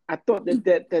fake. I thought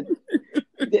that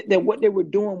what they were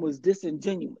doing was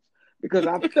disingenuous because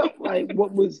I felt like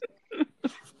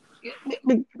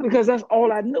because that's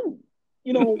all I knew.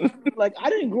 Like I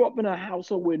didn't grow up in a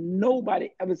household where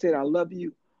nobody ever said I love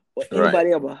you or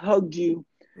anybody ever hugged you.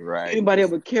 Right. Anybody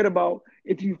ever cared about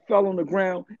if you fell on the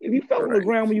ground. If you fell on the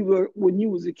ground when you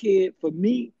was a kid, for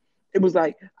me, it was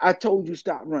like, I told you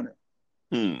stop running.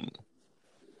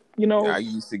 I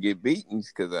used to get beaten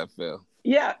because I fell.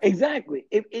 Yeah, exactly.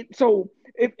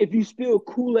 If you spill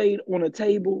Kool-Aid on a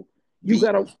table, you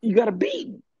got a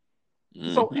beating.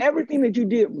 So everything that you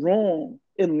did wrong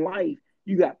in life,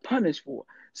 you got punished for.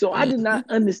 So I did not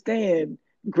understand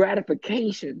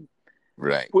gratification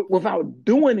without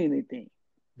doing anything.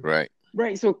 Right.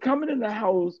 Right. So coming in the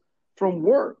house from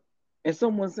work and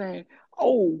someone saying,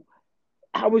 "Oh,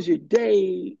 how was your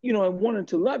day?" And wanting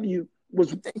to love you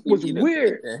was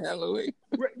weird. The hell away.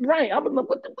 Right. I'm like,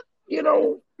 what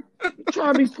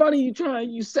trying to be funny. You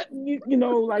trying to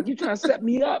set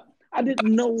me up. I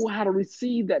didn't know how to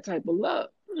receive that type of love.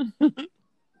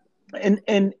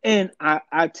 and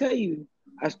I tell you,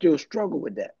 I still struggle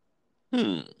with that.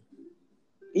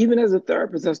 Even as a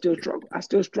therapist, I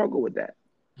still struggle with that.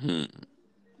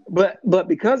 But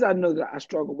because I know that I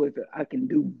struggle with it, I can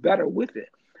do better with it.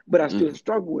 but I still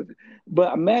struggle with it.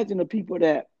 But imagine the people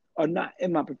that are not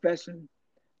in my profession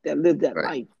that live that Right.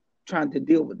 life trying to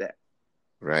deal with that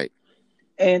Right.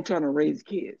 and trying to raise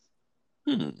kids.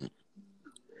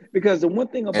 Because the one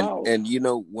thing about and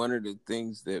one of the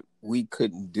things that we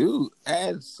couldn't do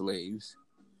as slaves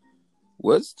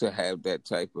was to have that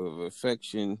type of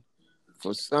affection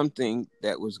for something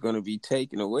that was going to be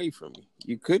taken away from you.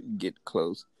 You couldn't get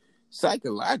close.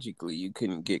 Psychologically, you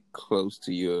couldn't get close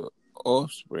to your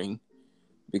offspring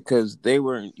because they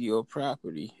weren't your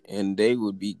property and they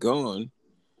would be gone.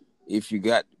 If you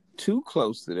got too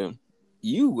close to them,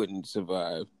 you wouldn't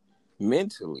survive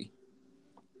mentally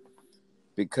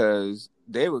because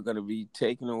they were going to be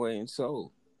taken away and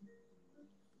sold.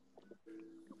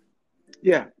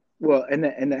 Yeah. Well, and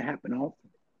that happened often.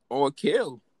 Or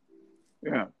killed.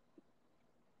 Yeah.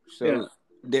 So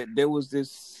there was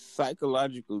this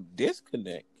psychological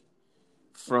disconnect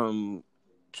from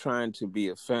trying to be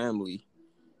a family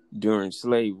during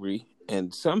slavery,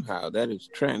 and somehow that is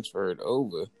transferred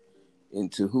over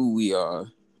into who we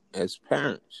are as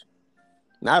parents.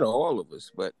 Not all of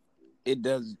us, but it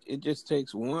does. It just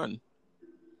takes one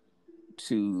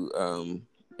to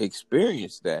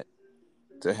experience that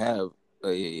to have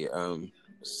a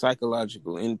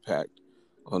psychological impact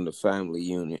on the family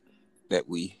unit that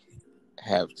we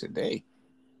have today.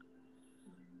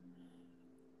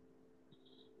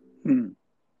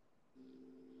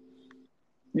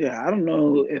 Yeah, I don't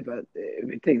know if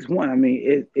it takes one. I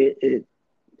mean, it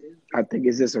I think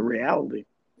it's just a reality.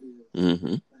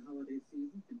 Mm-hmm.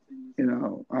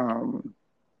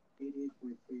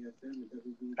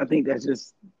 I think that's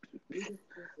just.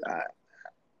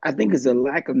 I think it's a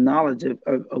lack of knowledge of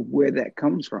where that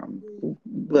comes from,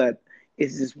 but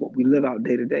it's just what we live out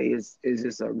day to day. Is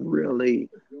just a really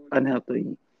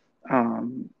unhealthy,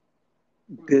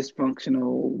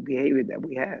 dysfunctional behavior that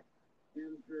we have.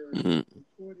 Mm-hmm.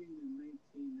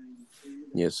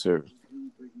 Yes, sir.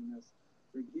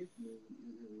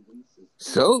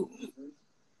 So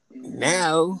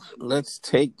now let's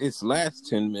take this last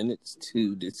 10 minutes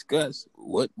to discuss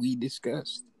what we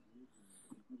discussed.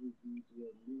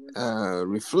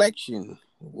 Reflection.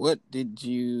 What did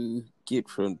you get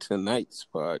from tonight's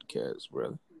podcast,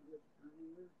 brother?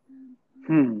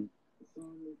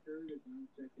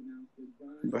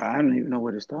 But I don't even know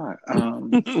where to start.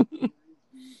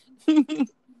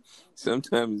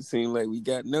 Sometimes it seems like we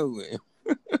got nowhere.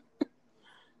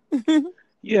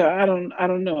 Yeah, I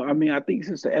don't know. I mean, I think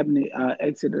Sister Ebony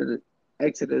exited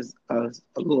a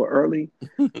little early.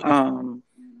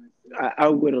 I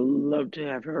would have loved to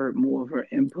have heard more of her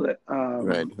input.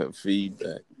 Right, her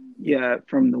feedback. Yeah,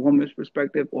 from the woman's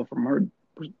perspective or from her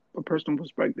personal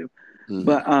perspective. Mm-hmm.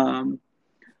 But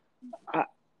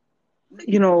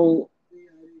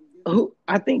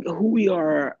I think who we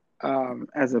are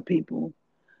as a people,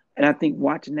 and I think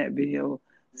watching that video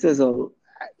says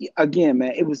again,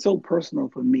 man, it was so personal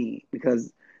for me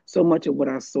because so much of what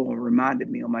I saw reminded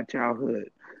me of my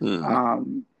childhood.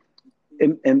 Mm-hmm.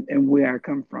 And where I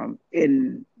come from.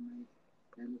 And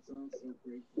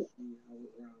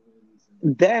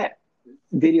that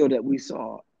video that we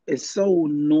saw is so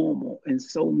normal in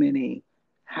so many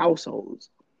households.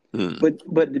 But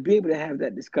to be able to have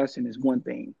that discussion is one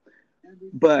thing.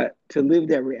 But to live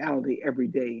that reality every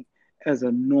day as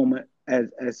a normal, as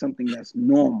something that's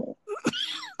normal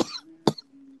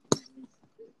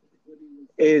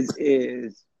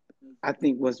is I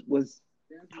think was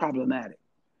problematic.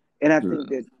 And I think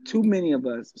that so many of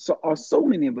us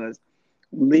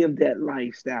live that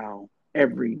lifestyle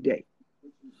every day.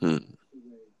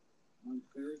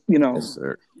 Yes,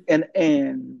 sir.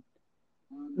 And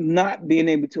not being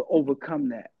able to overcome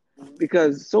that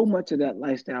because so much of that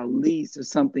lifestyle leads to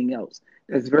something else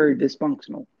that's very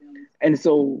dysfunctional. And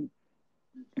so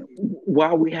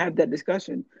while we have that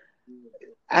discussion,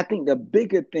 I think the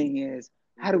bigger thing is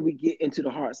how do we get into the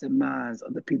hearts and minds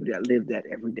of the people that live that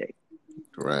every day?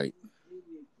 Right.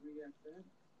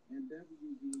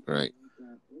 Right.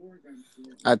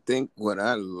 I think what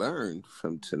I learned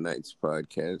from tonight's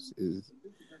podcast is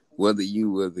whether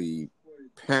you were the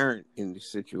parent in the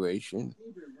situation,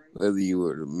 whether you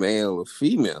were the male or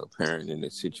female parent in the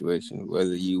situation,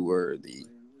 whether you were the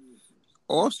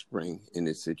offspring in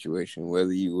the situation,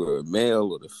 whether you were a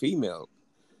male or the female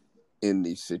in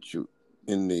the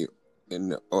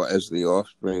or as the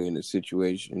offspring in the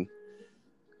situation,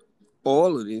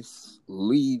 all of this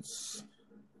leads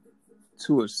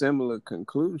to a similar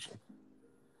conclusion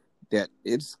that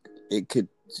it could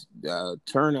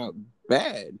turn out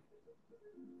bad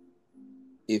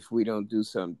if we don't do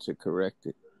something to correct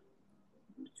it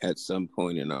at some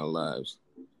point in our lives.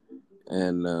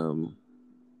 And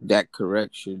that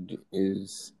correction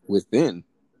is within,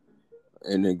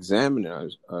 and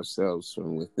examining ourselves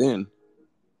from within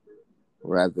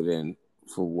rather than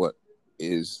for what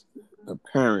is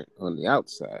apparent on the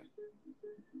outside.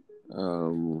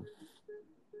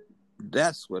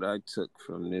 That's what I took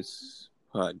from this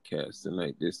podcast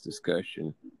tonight, this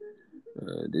discussion,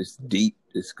 this deep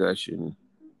discussion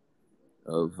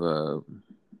of our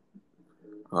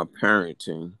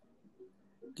parenting,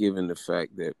 given the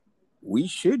fact that we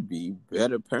should be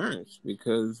better parents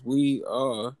because we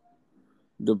are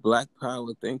the Black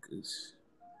Power thinkers.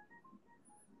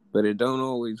 But it don't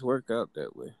always work out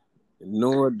that way.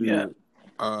 Nor do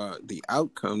the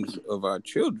outcomes of our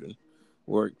children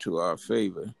work to our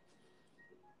favor,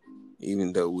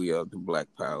 even though we are the Black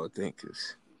Power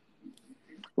thinkers.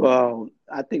 Well,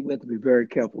 I think we have to be very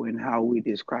careful in how we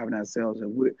describe ourselves.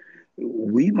 And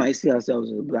we might see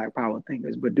ourselves as Black Power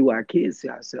thinkers, but do our kids see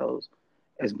ourselves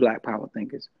as Black Power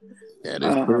thinkers? That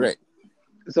is correct.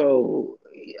 So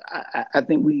I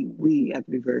think we have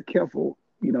to be very careful,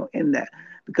 in that,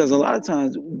 because a lot of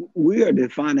times we are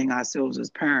defining ourselves as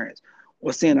parents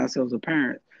or seeing ourselves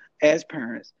as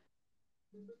parents.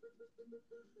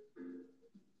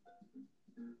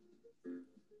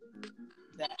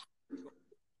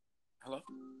 Hello?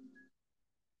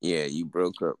 Yeah, you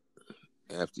broke up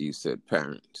after you said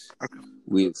parents. Okay.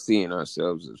 We had seen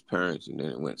ourselves as parents, and then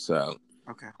it went silent.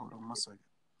 Okay, hold on 1 second.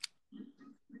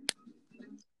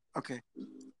 Okay.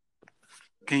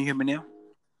 Can you hear me now?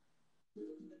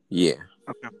 Yeah.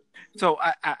 Okay. So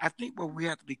I think what we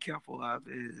have to be careful of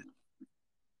is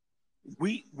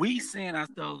we seeing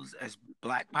ourselves as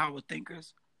Black Power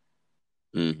thinkers,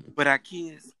 but our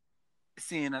kids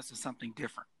seeing us as something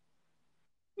different.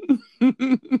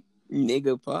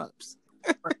 Nigga pops.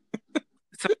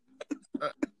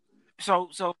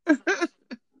 So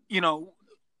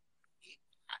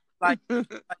like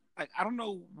I don't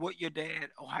know what your dad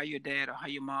or how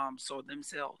your mom saw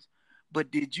themselves,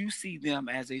 but did you see them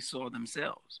as they saw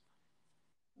themselves?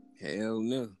 Hell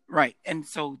no. Right. And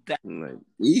so that, like,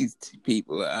 these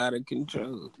people are out of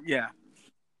control. Yeah.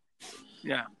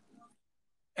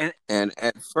 And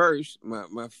at first,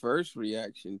 my first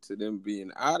reaction to them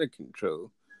being out of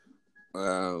control,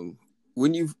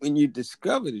 when you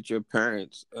discover that your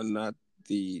parents are not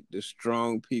the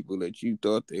strong people that you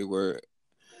thought they were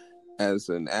as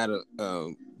an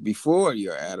before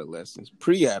your adolescence,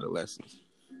 pre-adolescence,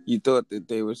 you thought that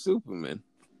they were supermen,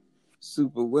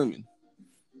 superwomen.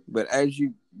 But as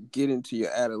you get into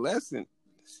your adolescence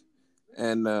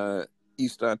and you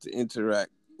start to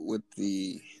interact with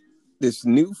this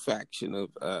new faction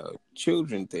of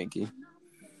children thinking,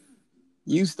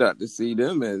 you start to see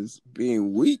them as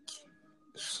being weak,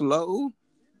 slow,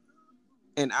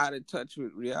 and out of touch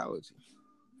with reality.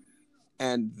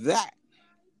 And that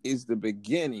is the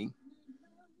beginning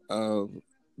of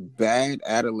bad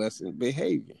adolescent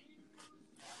behavior.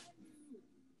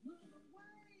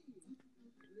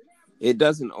 It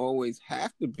doesn't always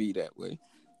have to be that way,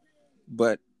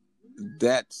 but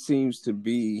that seems to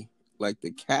be like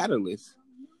the catalyst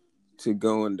to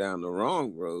going down the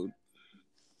wrong road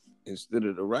instead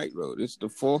of the right road. It's the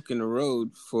fork in the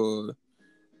road for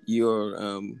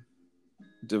your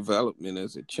development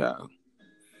as a child,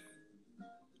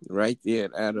 right there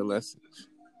at adolescence.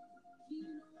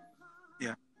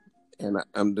 Yeah. And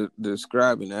I'm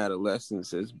describing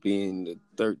adolescence as being the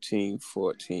 13,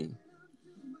 14.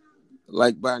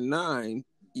 Like by 9,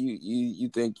 you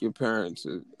think your parents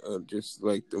are just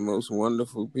like the most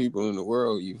wonderful people in the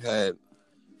world. You've had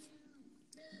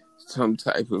some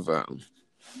type of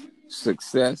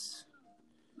success,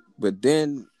 but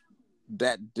then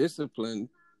that discipline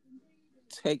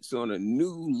takes on a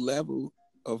new level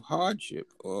of hardship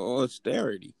or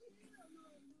austerity,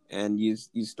 and you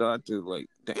start to like,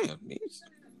 damn, these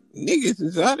niggas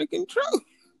is out of control.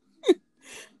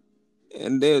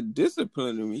 And they're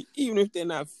disciplining me, even if they're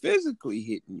not physically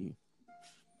hitting you.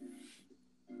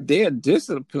 They're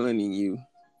disciplining you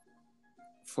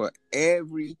for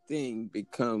everything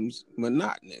becomes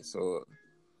monotonous or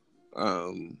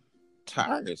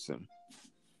tiresome.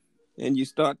 And you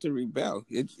start to rebel.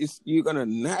 You're going to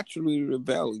naturally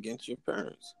rebel against your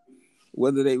parents,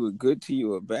 whether they were good to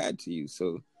you or bad to you.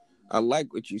 So I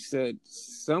like what you said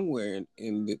somewhere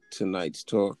in tonight's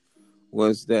talk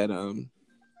was that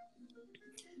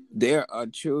there are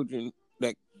children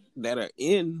that are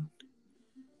in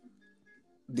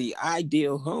the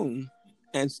ideal home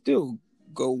and still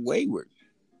go wayward.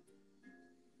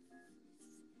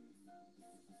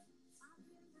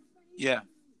 Yeah.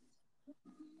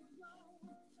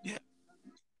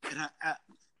 And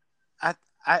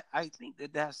I think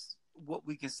that's what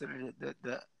we consider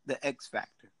the X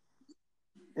factor.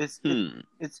 It's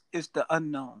the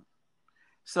unknown.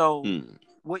 So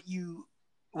what you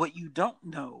don't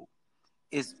know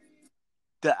is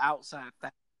the outside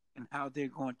factor and how they're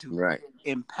going to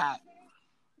impact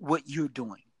what you're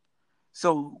doing.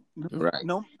 So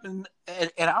no, and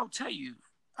I'll tell you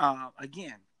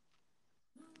again,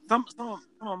 some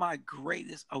of my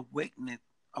greatest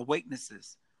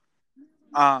awakenesses,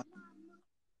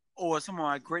 or some of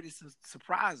my greatest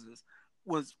surprises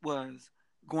was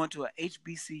going to a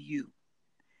HBCU,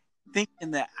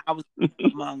 thinking that I was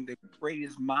among the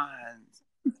greatest minds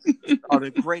or the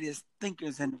greatest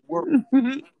thinkers in the world.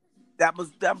 That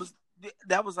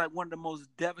was like one of the most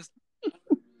devastating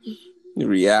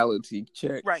reality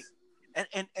check. Right.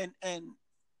 And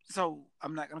so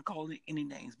I'm not gonna call any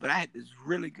names, but I had this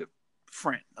really good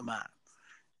friend of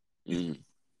mine.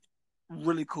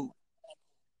 Really cool.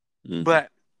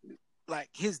 But like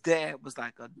his dad was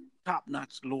like a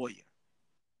top-notch lawyer.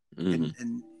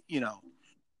 And you know,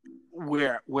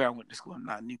 where I went to school, I'm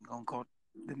not even gonna call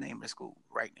the name of the school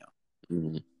right now.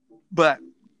 But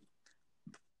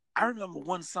I remember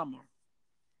one summer,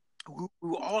 we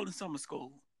were all in summer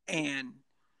school, and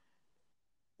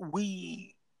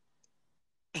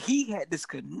he had this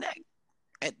connect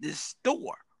at this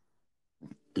store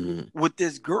with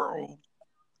this girl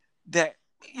that,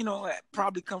 you know, had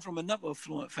probably come from another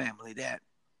affluent family that,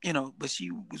 you know, but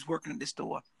she was working at this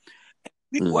store.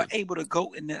 And we were able to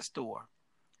go in that store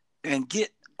and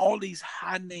get all these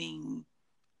high name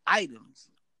items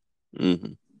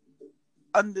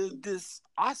under this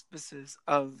auspices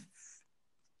of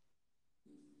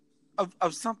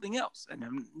something else. And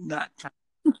I'm not trying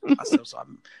to myself, so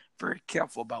I'm very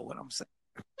careful about what I'm saying.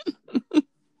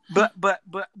 But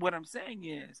what I'm saying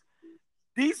is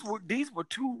these were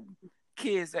two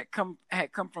kids that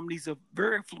had come from these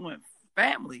very affluent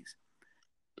families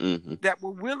that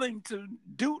were willing to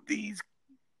do these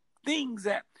things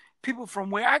that people from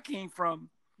where I came from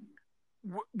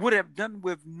would have done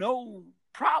with no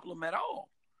problem at all.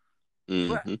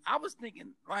 But I was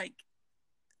thinking, like,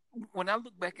 when I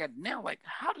look back at it now, like,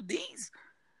 how did these,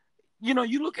 you know,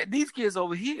 you look at these kids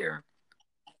over here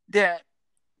that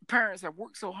parents have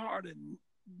worked so hard and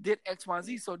did X, Y,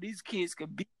 Z so these kids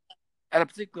could be at a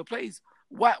particular place.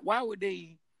 Why were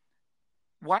they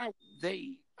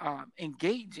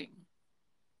engaging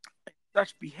in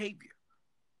such behavior?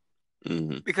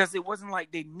 Because it wasn't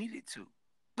like they needed to,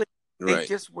 but they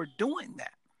just were doing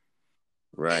that.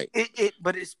 Right.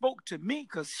 But it spoke to me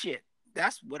because shit,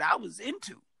 that's what I was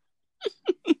into.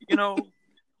 You know,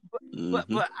 but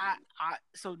I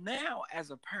so now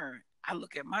as a parent, I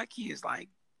look at my kids like,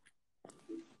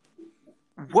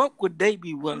 what would they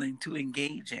be willing to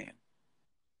engage in?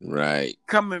 Right.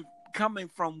 Coming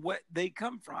from what they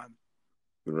come from.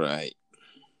 Right.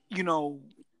 You know,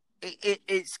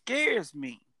 it scares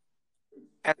me.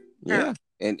 Yeah.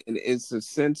 And it's a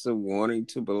sense of wanting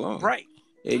to belong. Right.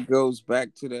 It goes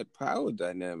back to that power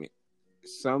dynamic.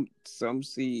 Some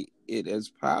see it as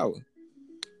power.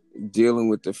 Dealing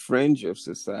with the fringe of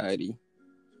society,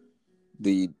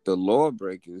 the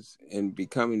lawbreakers, and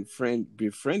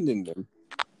befriending them,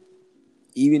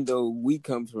 even though we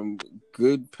come from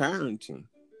good parenting.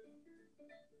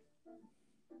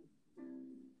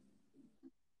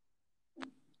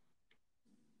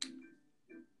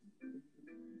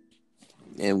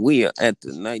 And we are at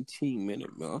the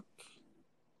 19-minute mark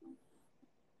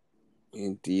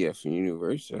in DF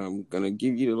Universe. I'm gonna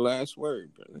give you the last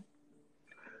word, brother.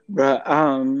 But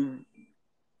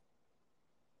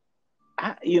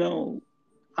you know,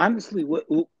 honestly,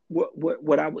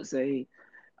 what I would say,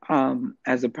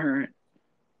 as a parent,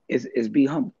 is be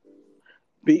humble.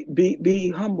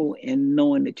 Be humble in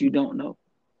knowing that you don't know,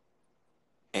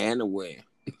 and aware.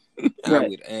 I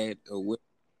would add aware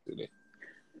to that.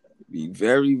 Be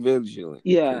very vigilant.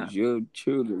 Yeah, because your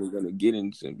children are gonna get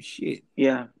in some shit.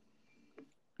 Yeah.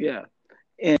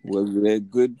 And whether they're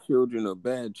good children or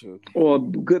bad children, or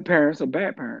good parents or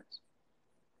bad parents.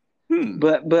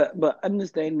 But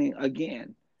understanding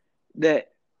again that.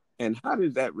 And how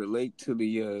does that relate to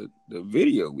the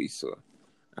video we saw?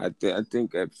 I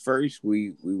think at first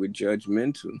we were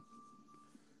judgmental,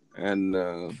 and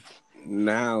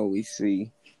now we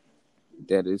see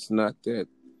that it's not that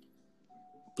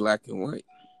black and white.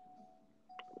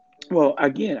 Well,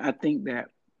 again, I think that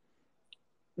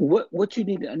what you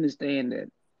need to understand,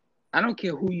 that I don't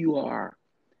care who you are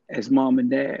as mom and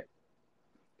dad,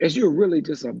 as you're really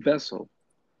just a vessel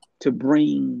to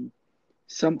bring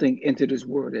something into this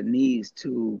world that needs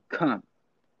to come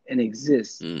and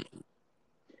exist.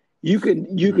 You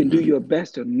can do your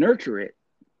best to nurture it,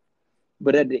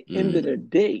 but at the end of the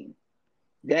day,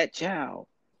 that child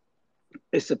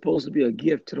is supposed to be a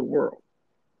gift to the world.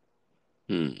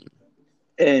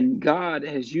 And God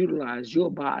has utilized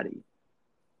your body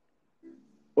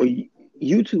or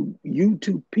you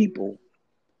two people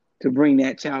to bring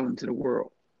that child into the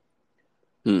world.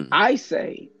 I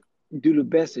say, do the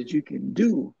best that you can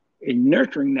do in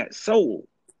nurturing that soul,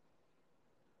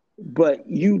 but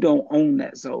you don't own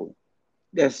that soul.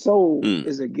 That soul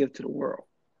is a gift to the world.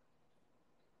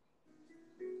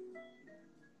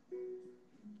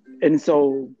 And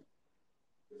so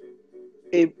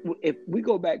if we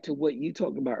go back to what you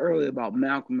talked about earlier about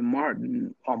Malcolm and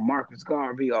Martin or Marcus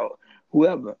Garvey or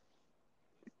whoever,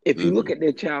 if you look at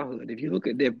their childhood, if you look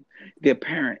at their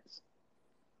parents,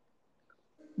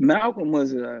 Malcolm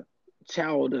was a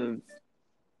child of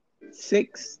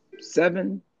 6,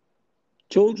 7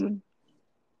 children.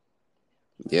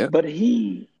 Yeah. But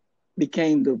he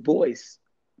became the voice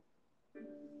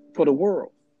for the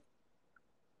world.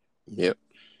 Yep.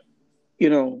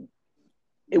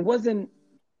 It wasn't,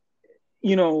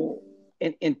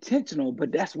 intentional,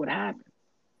 but that's what happened.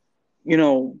 Yeah.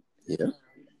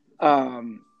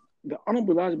 The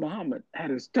Honorable Elijah Muhammad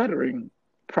had a stuttering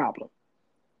problem,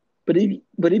 but he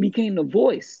became the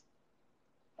voice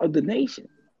of the nation.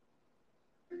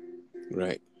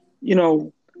 Right.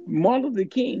 Martin Luther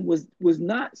King was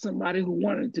not somebody who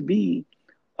wanted to be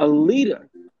a leader,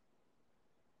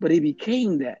 but he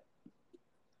became that.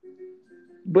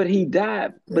 But he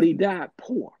died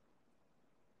poor.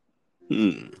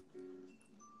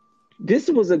 This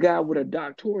was a guy with a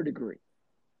doctoral degree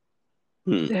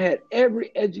that had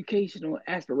every educational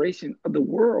aspiration of the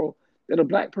world that a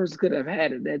black person could have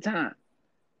had at that time.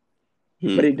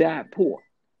 But he died poor.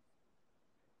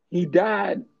 He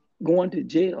died going to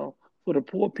jail for the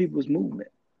poor people's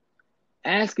movement,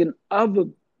 asking other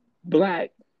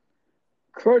black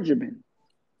clergymen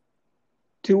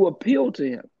to appeal to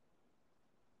him.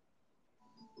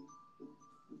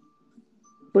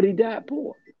 But he died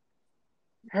poor.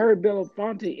 Harry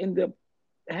Belafonte ended up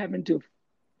having to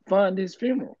fund his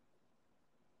funeral.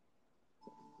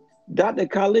 Dr.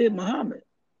 Khalid Muhammad,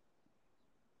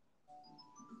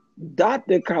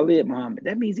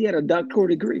 that means he had a doctoral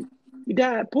degree. He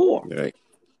died poor. Right.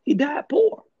 He died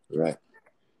poor. Right.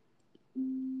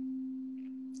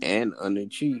 And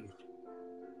unachieved.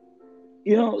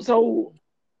 So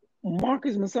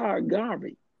Marcus Messiah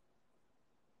Garvey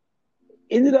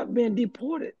ended up being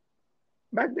deported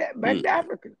back to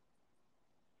Africa.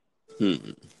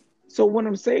 So what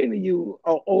I'm saying to you,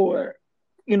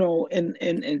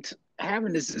 and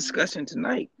having this discussion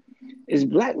tonight, is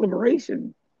Black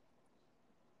liberation.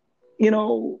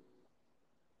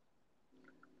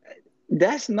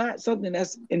 That's not something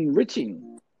that's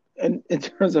enriching in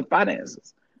terms of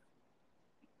finances.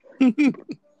 It's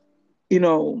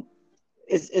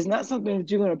not something that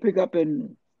you're going to pick up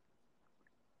and,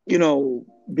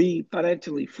 be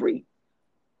financially free.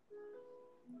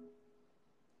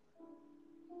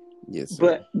 Yes,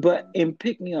 sir. But in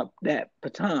picking up that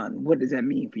baton, what does that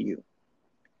mean for you?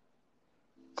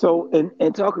 So,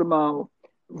 in talking about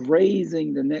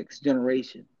raising the next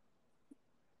generation,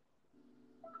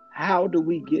 how do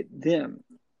we get them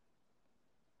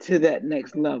to that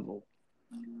next level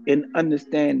in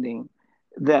understanding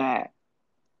that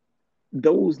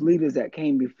those leaders that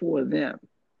came before them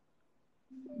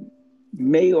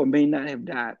may or may not have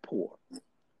died poor?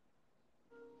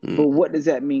 But what does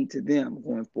that mean to them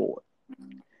going forward?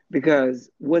 Because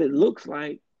what it looks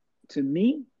like to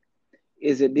me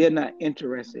is that they're not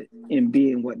interested in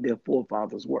being what their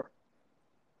forefathers were.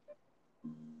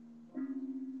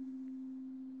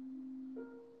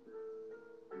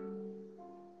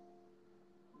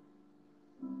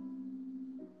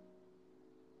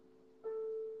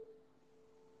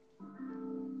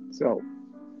 So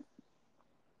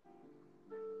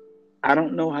I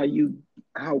don't know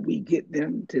how we get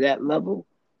them to that level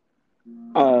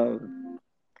of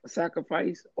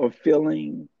sacrifice or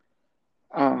feeling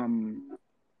the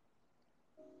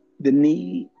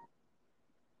need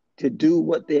to do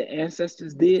what their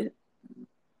ancestors did,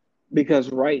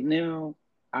 because right now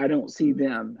I don't see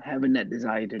them having that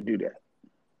desire to do that.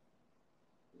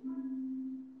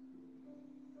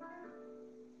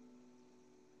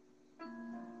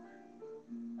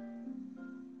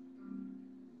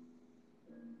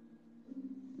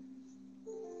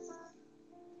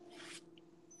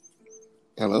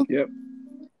 Hello? Yep.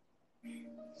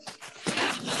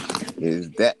 Is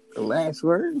that the last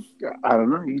word? I don't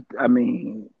know.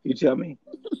 You tell me.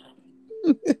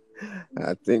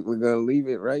 I think we're going to leave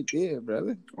it right there,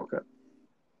 brother. Okay.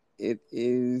 It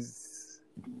is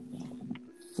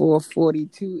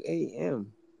 4:42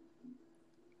 a.m.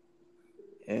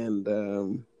 And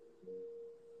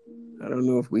I don't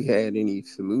know if we had any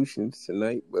solutions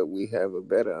tonight, but we have a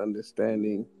better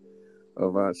understanding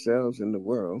of ourselves in the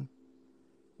world,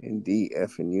 in the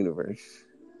effing universe.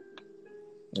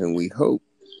 And we hope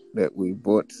that we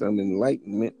brought some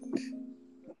enlightenment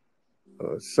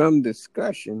or some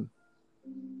discussion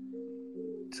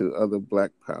to other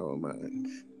Black Power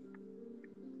minds.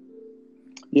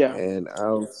 Yeah. And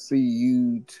I'll see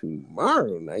you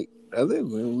tomorrow night, brother,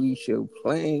 when we shall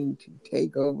plan to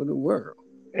take over the world.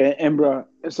 And bro,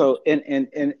 so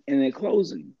in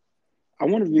closing, I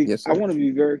want to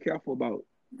be very careful about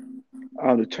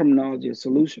the terminology of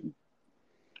solution,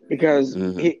 because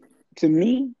to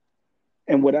me,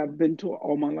 and what I've been taught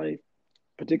all my life,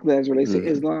 particularly as it relates to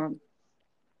Islam,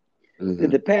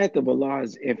 that the path of Allah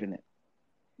is infinite.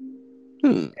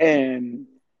 And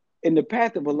in the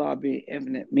path of Allah being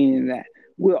infinite, meaning that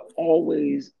we're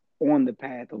always on the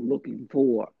path of looking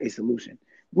for a solution.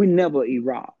 We never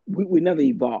evolve. We never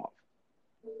evolve.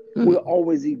 We're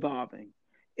always evolving.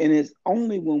 And it's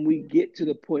only when we get to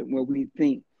the point where we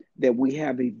think that we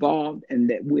have evolved and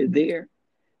that we're there,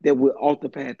 that we're off the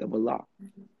path of Allah.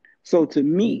 So to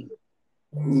me,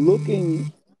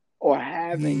 looking or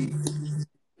having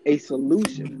a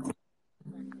solution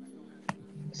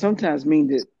sometimes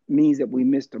means that we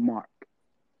missed the mark.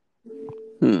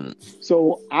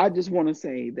 So I just want to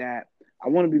say that I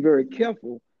want to be very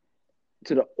careful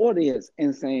to the audience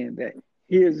in saying that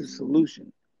here's a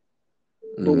solution.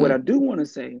 But what I do want to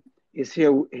say is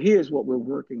here's what we're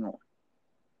working on.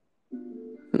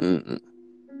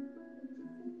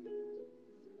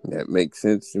 That makes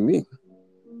sense to me.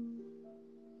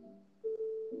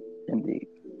 Indeed.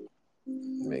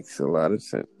 Makes a lot of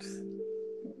sense.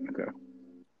 Okay.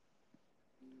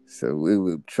 So we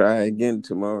will try again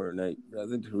tomorrow night,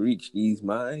 brother, to reach these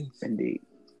minds. Indeed.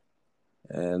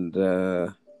 And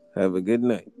have a good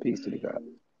night. Peace to the God.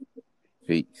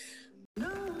 Peace.